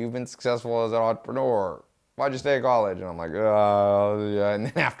 you've been successful as an entrepreneur. Why'd you stay in college? And I'm like, yeah. And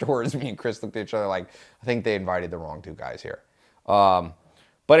then afterwards, me and Chris looked at each other like, I think they invited the wrong two guys here. But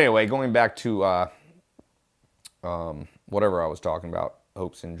anyway, going back to whatever I was talking about,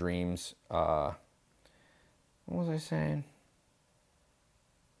 hopes and dreams. What was I saying?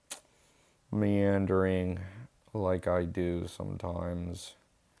 Meandering like I do sometimes.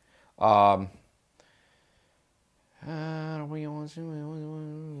 We want to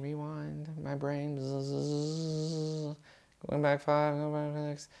rewind my brain. Going back 5, going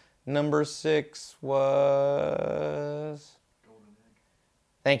back 6. Number 6 was... Golden egg.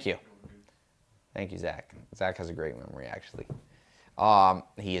 Thank you. Thank you, Zach. Zach has a great memory, actually.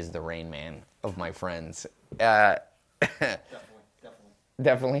 He is the Rain Man of my friends.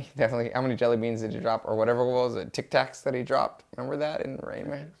 Definitely. How many jelly beans did you drop? Or whatever it was, Tic Tacs that he dropped. Remember that in Rain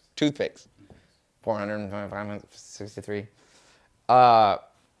Man? Toothpicks. 463. Learn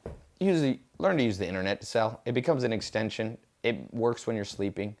to use the internet to sell. It becomes an extension. It works when you're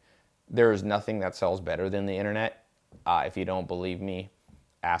sleeping. There is nothing that sells better than the internet. If you don't believe me,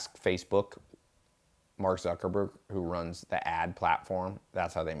 ask Facebook. Mark Zuckerberg, who runs the ad platform.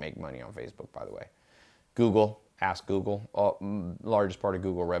 That's how they make money on Facebook, by the way. Google, ask Google. Largest part of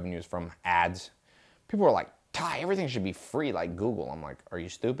Google revenue is from ads. People are like, Tai, everything should be free like Google. I'm like, are you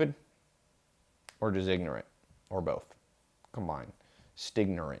stupid? Or just ignorant? Or both? Combined.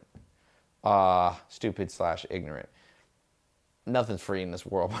 Stignorant. Stupid/ignorant. Nothing's free in this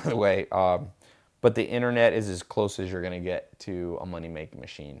world, by the way. But the internet is as close as you're going to get to a money-making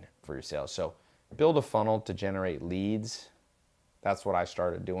machine for your sales. So build a funnel to generate leads. That's what I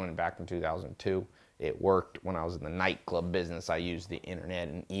started doing back in 2002. It worked when I was in the nightclub business. I used the internet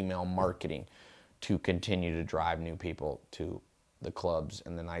and email marketing to continue to drive new people to the clubs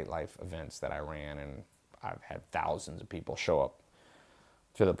and the nightlife events that I ran. And I've had thousands of people show up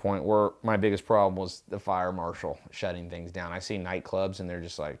to the point where my biggest problem was the fire marshal shutting things down. I see nightclubs and they're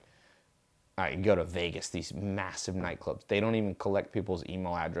just like, I go to Vegas, these massive nightclubs. They don't even collect people's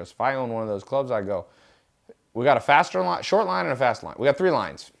email address. If I own one of those clubs, I go, we got a faster line, short line, and a fast line. We got 3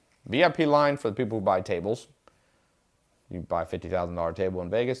 lines. VIP line for the people who buy tables. You buy a $50,000 table in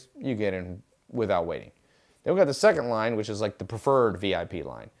Vegas, you get in without waiting. Then we got the second line, which is like the preferred VIP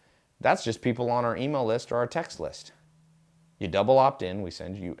line. That's just people on our email list or our text list. You double opt in. We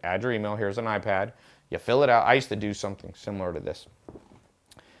send you, add your email. Here's an iPad. You fill it out. I used to do something similar to this.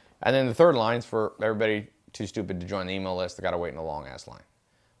 And then the third line's for everybody too stupid to join the email list. They got to wait in a long-ass line.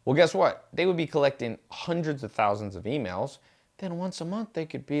 Well, guess what? They would be collecting hundreds of thousands of emails. Then once a month, they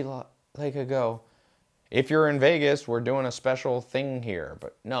could go, if you're in Vegas, we're doing a special thing here.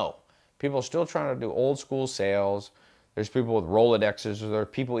 But no, people are still trying to do old school sales. There's people with Rolodexes, or there are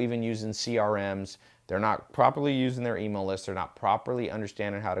people even using CRMs. They're not properly using their email list. They're not properly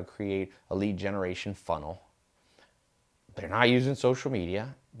understanding how to create a lead generation funnel. They're not using social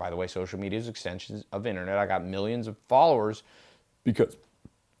media. By the way, social media is extensions of internet. I got millions of followers because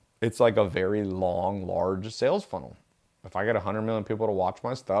It's like a very long, large sales funnel. If I get 100 million people to watch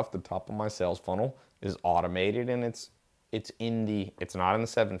my stuff, the top of my sales funnel is automated, and it's not in the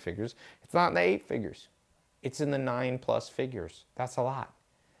 7 figures. It's not in the 8 figures. It's in the 9+ figures. That's a lot.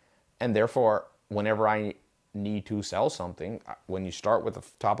 And therefore, whenever I need to sell something, when you start with the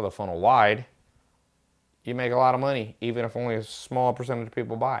top of the funnel wide, you make a lot of money, even if only a small percentage of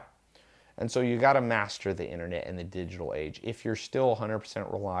people buy. And so you got to master the internet and the digital age. If you're still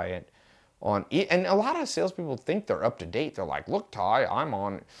 100% reliant on, and a lot of salespeople think they're up to date. They're like, look, Ty, I'm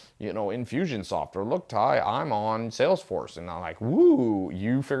on, Infusionsoft, or look, Ty, I'm on Salesforce. And I'm like, woo,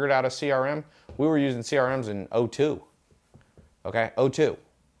 you figured out a CRM? We were using CRMs in '02. Okay, '02.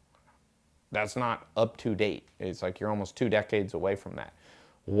 That's not up to date. It's like you're almost 2 decades away from that.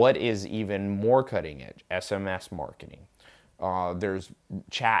 What is even more cutting edge? SMS marketing. There's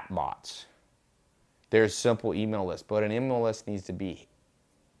chat bots. There's simple email lists, but an email list needs to be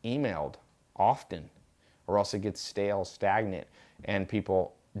emailed often, or else it gets stale, stagnant, and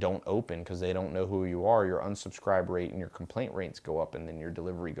people don't open because they don't know who you are. Your unsubscribe rate and your complaint rates go up, and then your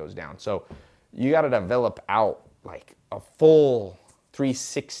delivery goes down. So you got to develop out like a full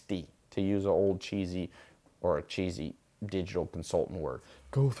 360, to use an old cheesy digital consultant word.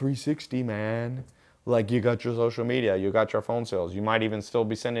 Go 360, man. Like, you got your social media, you got your phone sales, you might even still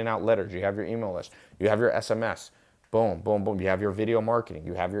be sending out letters, you have your email list, you have your SMS, boom, boom, boom, you have your video marketing,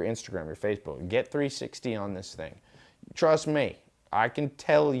 you have your Instagram, your Facebook. Get 360 on this thing. Trust me, I can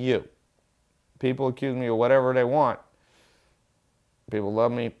tell you, people accuse me of whatever they want. People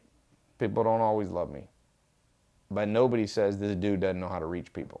love me, people don't always love me. But nobody says this dude doesn't know how to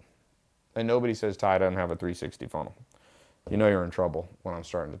reach people. And nobody says Ty doesn't have a 360 funnel. You know you're in trouble when I'm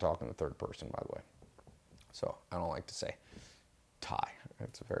starting to talk in the third person, by the way. So I don't like to say Ty.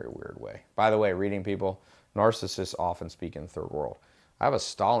 It's a very weird way. By the way, reading people, narcissists often speak in third world. I have a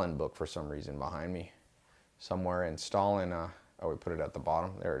Stalin book for some reason behind me somewhere. And Stalin, we put it at the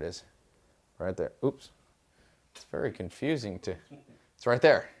bottom. There it is. Right there. Oops. It's very confusing to, it's right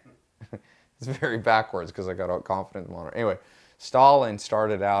there. It's very backwards because I got a confidence monitor. Anyway, Stalin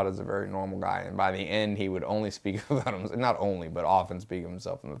started out as a very normal guy, and by the end, he would only speak about himself, not only, but often speak of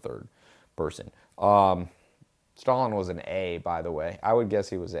himself in the third person. Stalin was an A, by the way. I would guess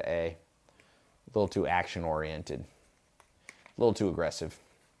he was an A. A little too action-oriented. A little too aggressive.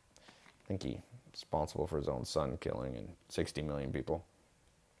 I think he's responsible for his own son killing and 60 million people.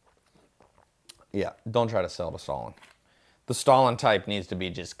 Yeah, don't try to sell to Stalin. The Stalin type needs to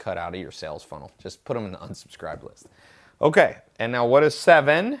be just cut out of your sales funnel. Just put them in the unsubscribe list. Okay, and now what is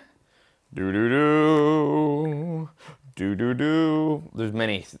 7? Do-do-do. Do-do-do. There's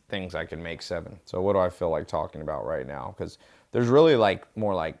many things I can make 7. So what do I feel like talking about right now? Because there's really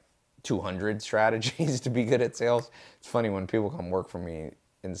more like 200 strategies to be good at sales. It's funny when people come work for me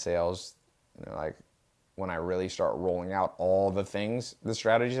in sales, like when I really start rolling out all the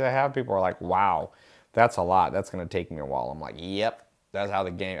strategies I have, people are like, wow, that's a lot. That's going to take me a while. I'm like, yep. That's how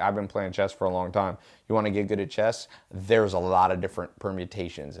the game, I've been playing chess for a long time. You want to get good at chess? There's a lot of different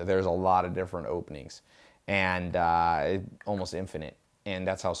permutations. There's a lot of different openings. And almost infinite. And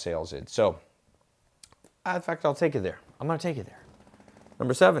that's how sales is. So, in fact, I'll take it there. I'm going to take it there.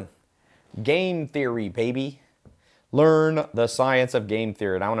 Number 7, game theory, baby. Learn the science of game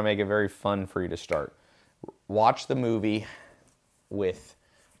theory. And I want to make it very fun for you to start. Watch the movie with,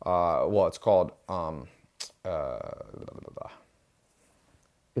 it's called,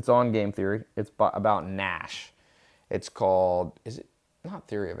 it's on game theory. It's about Nash. It's called, is it not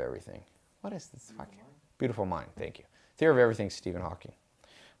Theory of Everything? What is this? Beautiful Mind. Thank you. Theory of Everything, Stephen Hawking.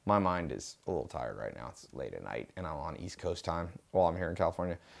 My mind is a little tired right now. It's late at night, and I'm on East Coast time while I'm here in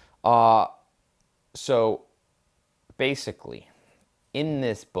California. So basically, in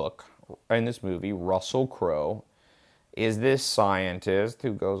this book, in this movie, Russell Crowe is this scientist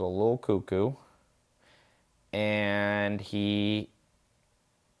who goes a little cuckoo, and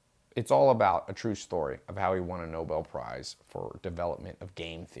it's all about a true story of how he won a Nobel Prize for development of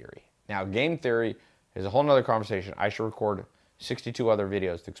game theory. Now, game theory is a whole nother conversation. I should record 62 other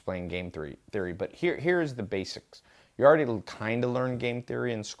videos to explain game theory, but here's the basics. You already kind of learned game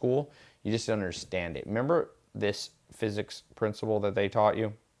theory in school. You just understand it. Remember this physics principle that they taught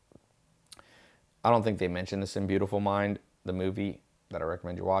you? I don't think they mentioned this in Beautiful Mind, the movie that I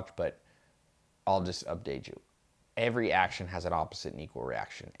recommend you watch, but I'll just update you. Every action has an opposite and equal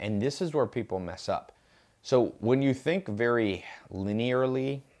reaction. And this is where people mess up. So when you think very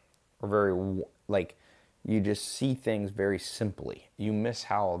linearly, or very, like, you just see things very simply, you miss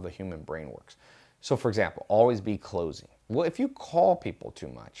how the human brain works. So for example, always be closing. Well, if you call people too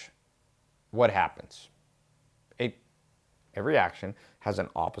much, what happens? Every action has an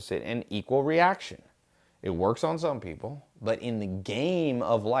opposite and equal reaction. It works on some people, but in the game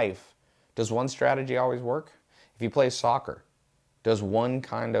of life, does one strategy always work? If you play soccer, does one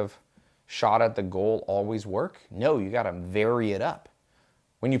kind of shot at the goal always work? No, you got to vary it up.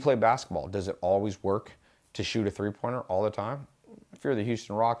 When you play basketball, does it always work to shoot a three-pointer all the time? If you're the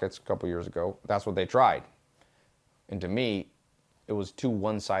Houston Rockets a couple years ago, that's what they tried. And to me, it was too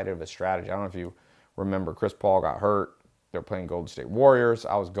one-sided of a strategy. I don't know if you remember, Chris Paul got hurt. They were playing Golden State Warriors.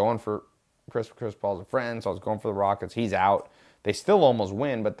 I was going for Chris Paul's a friend, so I was going for the Rockets. He's out. They still almost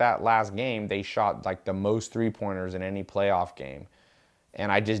win, but that last game, they shot like the most three-pointers in any playoff game.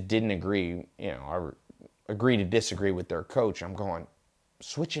 And I just didn't agree. You know, I agree to disagree with their coach. I'm going,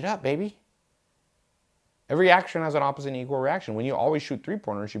 switch it up, baby. Every action has an opposite and equal reaction. When you always shoot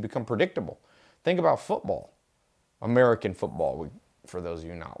three-pointers, you become predictable. Think about football. American football, for those of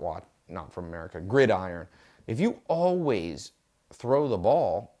you not from America, gridiron. If you always throw the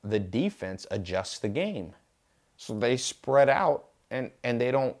ball, the defense adjusts the game. So they spread out and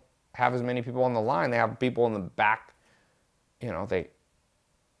they don't have as many people on the line. They have people in the back. You know,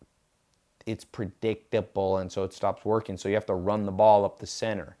 it's predictable, and so it stops working. So you have to run the ball up the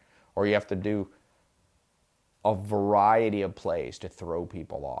center, or you have to do a variety of plays to throw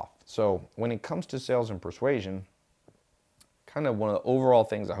people off. So when it comes to sales and persuasion, kind of one of the overall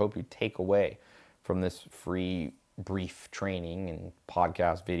things I hope you take away from this free brief training and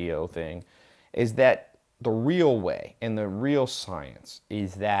podcast video thing is that the real way and the real science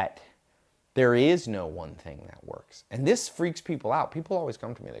is that there is no one thing that works. And this freaks people out. People always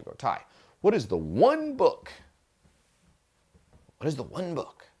come to me, they go, Tai, what is the one book? What is the one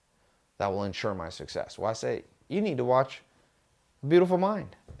book that will ensure my success? Well, I say, you need to watch Beautiful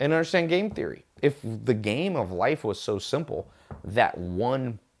Mind and understand game theory. If the game of life was so simple that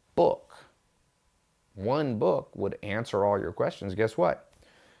one book would answer all your questions, guess what?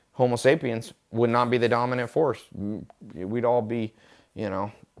 Homo sapiens would not be the dominant force. We'd all be, you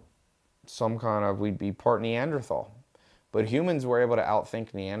know, we'd be part Neanderthal. But humans were able to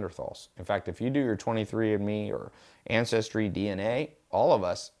outthink Neanderthals. In fact, if you do your 23andMe or Ancestry DNA, all of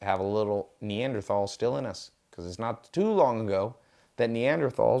us have a little Neanderthal still in us, because it's not too long ago that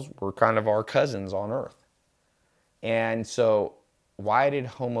Neanderthals were kind of our cousins on Earth. And so why did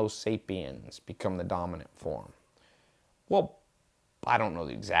Homo sapiens become the dominant form? Well, I don't know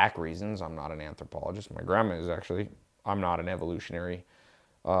the exact reasons. I'm not an anthropologist. My grandma is actually. I'm not an evolutionary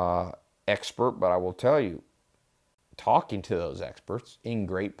expert, but I will tell you, talking to those experts in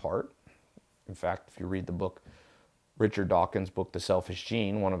great part, in fact, if you read the book, Richard Dawkins' book, The Selfish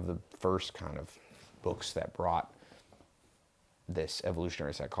Gene, one of the first kind of books that brought this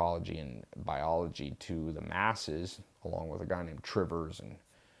evolutionary psychology and biology to the masses, along with a guy named Trivers, and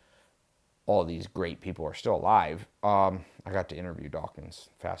all these great people are still alive. I got to interview Dawkins,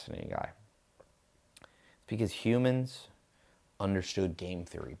 fascinating guy. It's because humans understood game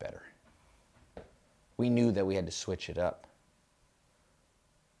theory better. We knew that we had to switch it up.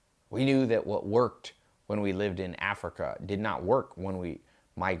 We knew that what worked when we lived in Africa did not work when we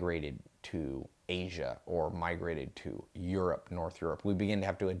migrated to Asia or migrated to Europe, North Europe. We began to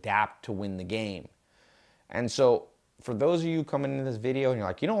have to adapt to win the game. And so for those of you coming into this video and you're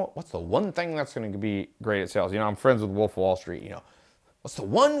like, you know what's the one thing that's going to be great at sales? You know, I'm friends with Wolf of Wall Street. You know, what's the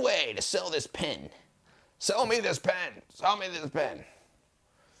one way to sell this pen? Sell me this pen. Sell me this pen.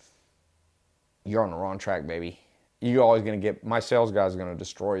 You're on the wrong track, baby. You're always going to get, my sales guy's going to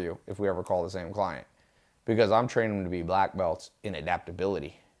destroy you if we ever call the same client, because I'm training them to be black belts in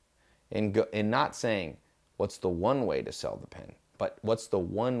adaptability. And not saying what's the one way to sell the pen, but what's the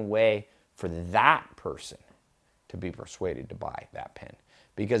one way for that person to be persuaded to buy that pen.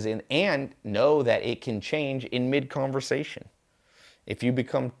 Because and know that it can change in mid-conversation. If you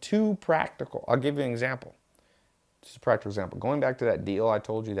become too practical, I'll give you an example. Just a practical example. Going back to that deal I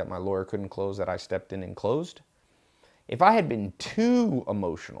told you that my lawyer couldn't close, that I stepped in and closed. If I had been too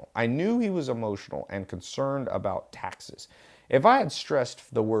emotional, I knew he was emotional and concerned about taxes. If I had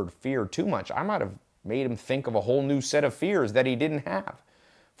stressed the word fear too much, I might have made him think of a whole new set of fears that he didn't have.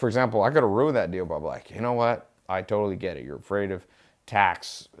 For example, I could have ruined that deal by like, you know what? I totally get it. You're afraid of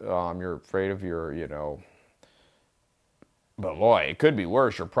tax. You're afraid of your, you know, but boy, it could be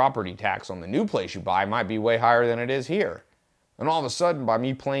worse. Your property tax on the new place you buy might be way higher than it is here. And all of a sudden, by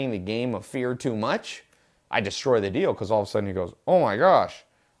me playing the game of fear too much, I destroy the deal, because all of a sudden he goes, oh my gosh,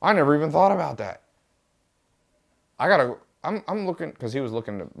 I never even thought about that. I'm looking, because he was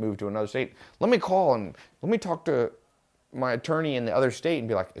looking to move to another state. Let me call and let me talk to my attorney in the other state and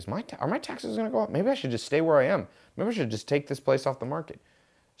be like, are my taxes going to go up? Maybe I should just stay where I am. Maybe I should just take this place off the market.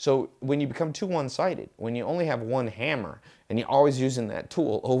 So when you become too one-sided, when you only have one hammer and you're always using that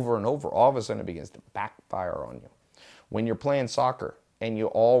tool over and over, all of a sudden it begins to backfire on you. When you're playing soccer and you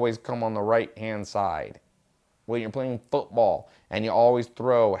always come on the right-hand side, when you're playing football and you always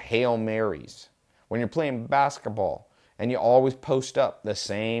throw Hail Marys, when you're playing basketball and you always post up the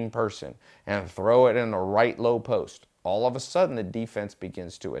same person and throw it in the right low post, all of a sudden the defense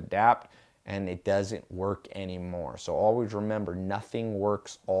begins to adapt and it doesn't work anymore. So always remember, nothing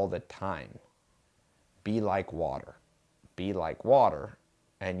works all the time. Be like water. Be like water,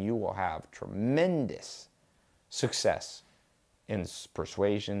 and you will have tremendous success in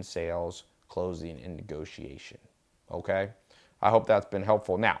persuasion, sales, closing, and negotiation. Okay? I hope that's been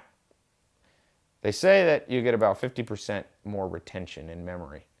helpful. Now, they say that you get about 50% more retention in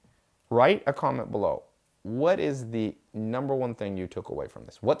memory. Write a comment below. What is the number one thing you took away from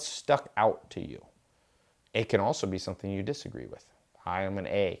this? What stuck out to you? It can also be something you disagree with. I am an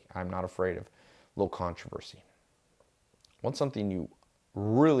A. I'm not afraid of a little controversy. What's something you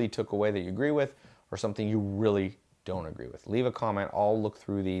really took away that you agree with, or something you really don't agree with? Leave a comment. I'll look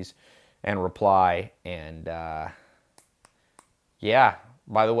through these and reply. And yeah,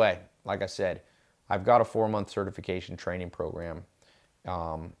 by the way, like I said, I've got a 4-month certification training program.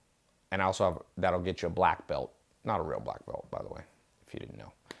 And I also have, that'll get you a black belt. Not a real black belt, by the way, if you didn't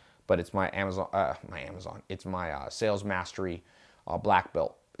know. But it's my it's my sales mastery black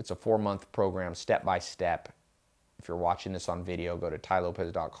belt. It's a 4-month program, step by step. If you're watching this on video, go to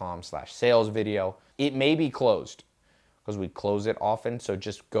tailopez.com/sales video. It may be closed because we close it often. So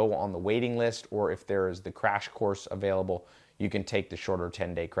just go on the waiting list, or if there is the crash course available, you can take the shorter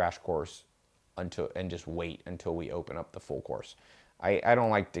 10-day crash course and just wait until we open up the full course. I don't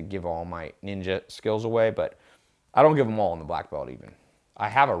like to give all my ninja skills away, but I don't give them all in the black belt even. I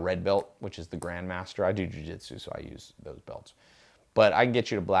have a red belt, which is the grandmaster. I do jiu-jitsu, so I use those belts. But I can get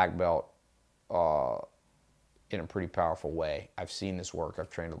you to black belt in a pretty powerful way. I've seen this work.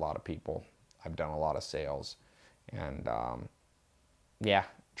 I've trained a lot of people. I've done a lot of sales. And yeah,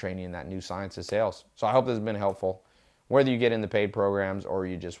 training in that new science of sales. So I hope this has been helpful. Whether you get in the paid programs or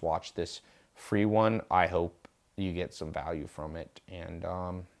you just watch this free one, I hope you get some value from it. And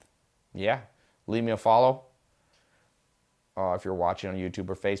yeah, leave me a follow if you're watching on YouTube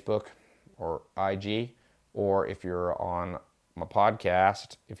or Facebook or IG, or if you're on my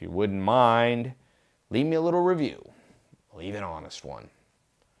podcast, if you wouldn't mind, leave me a little review. Leave an honest one.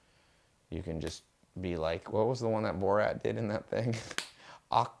 You can just be like, what was the one that Borat did in that thing?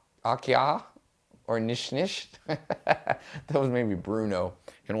 Akya or Nish Nish? That was maybe Bruno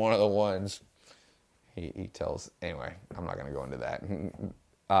in one of the ones. He tells, anyway, I'm not going to go into that.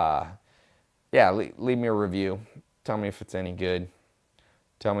 Yeah, leave me a review. Tell me if it's any good.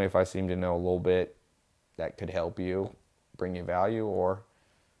 Tell me if I seem to know a little bit that could help you, bring you value, or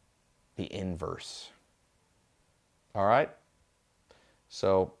the inverse. All right?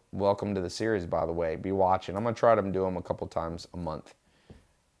 So welcome to the series, by the way. Be watching. I'm going to try to do them a couple times a month.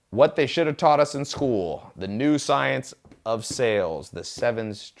 What they should have taught us in school. The new science of sales. The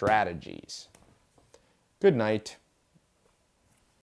 7 strategies. Good night.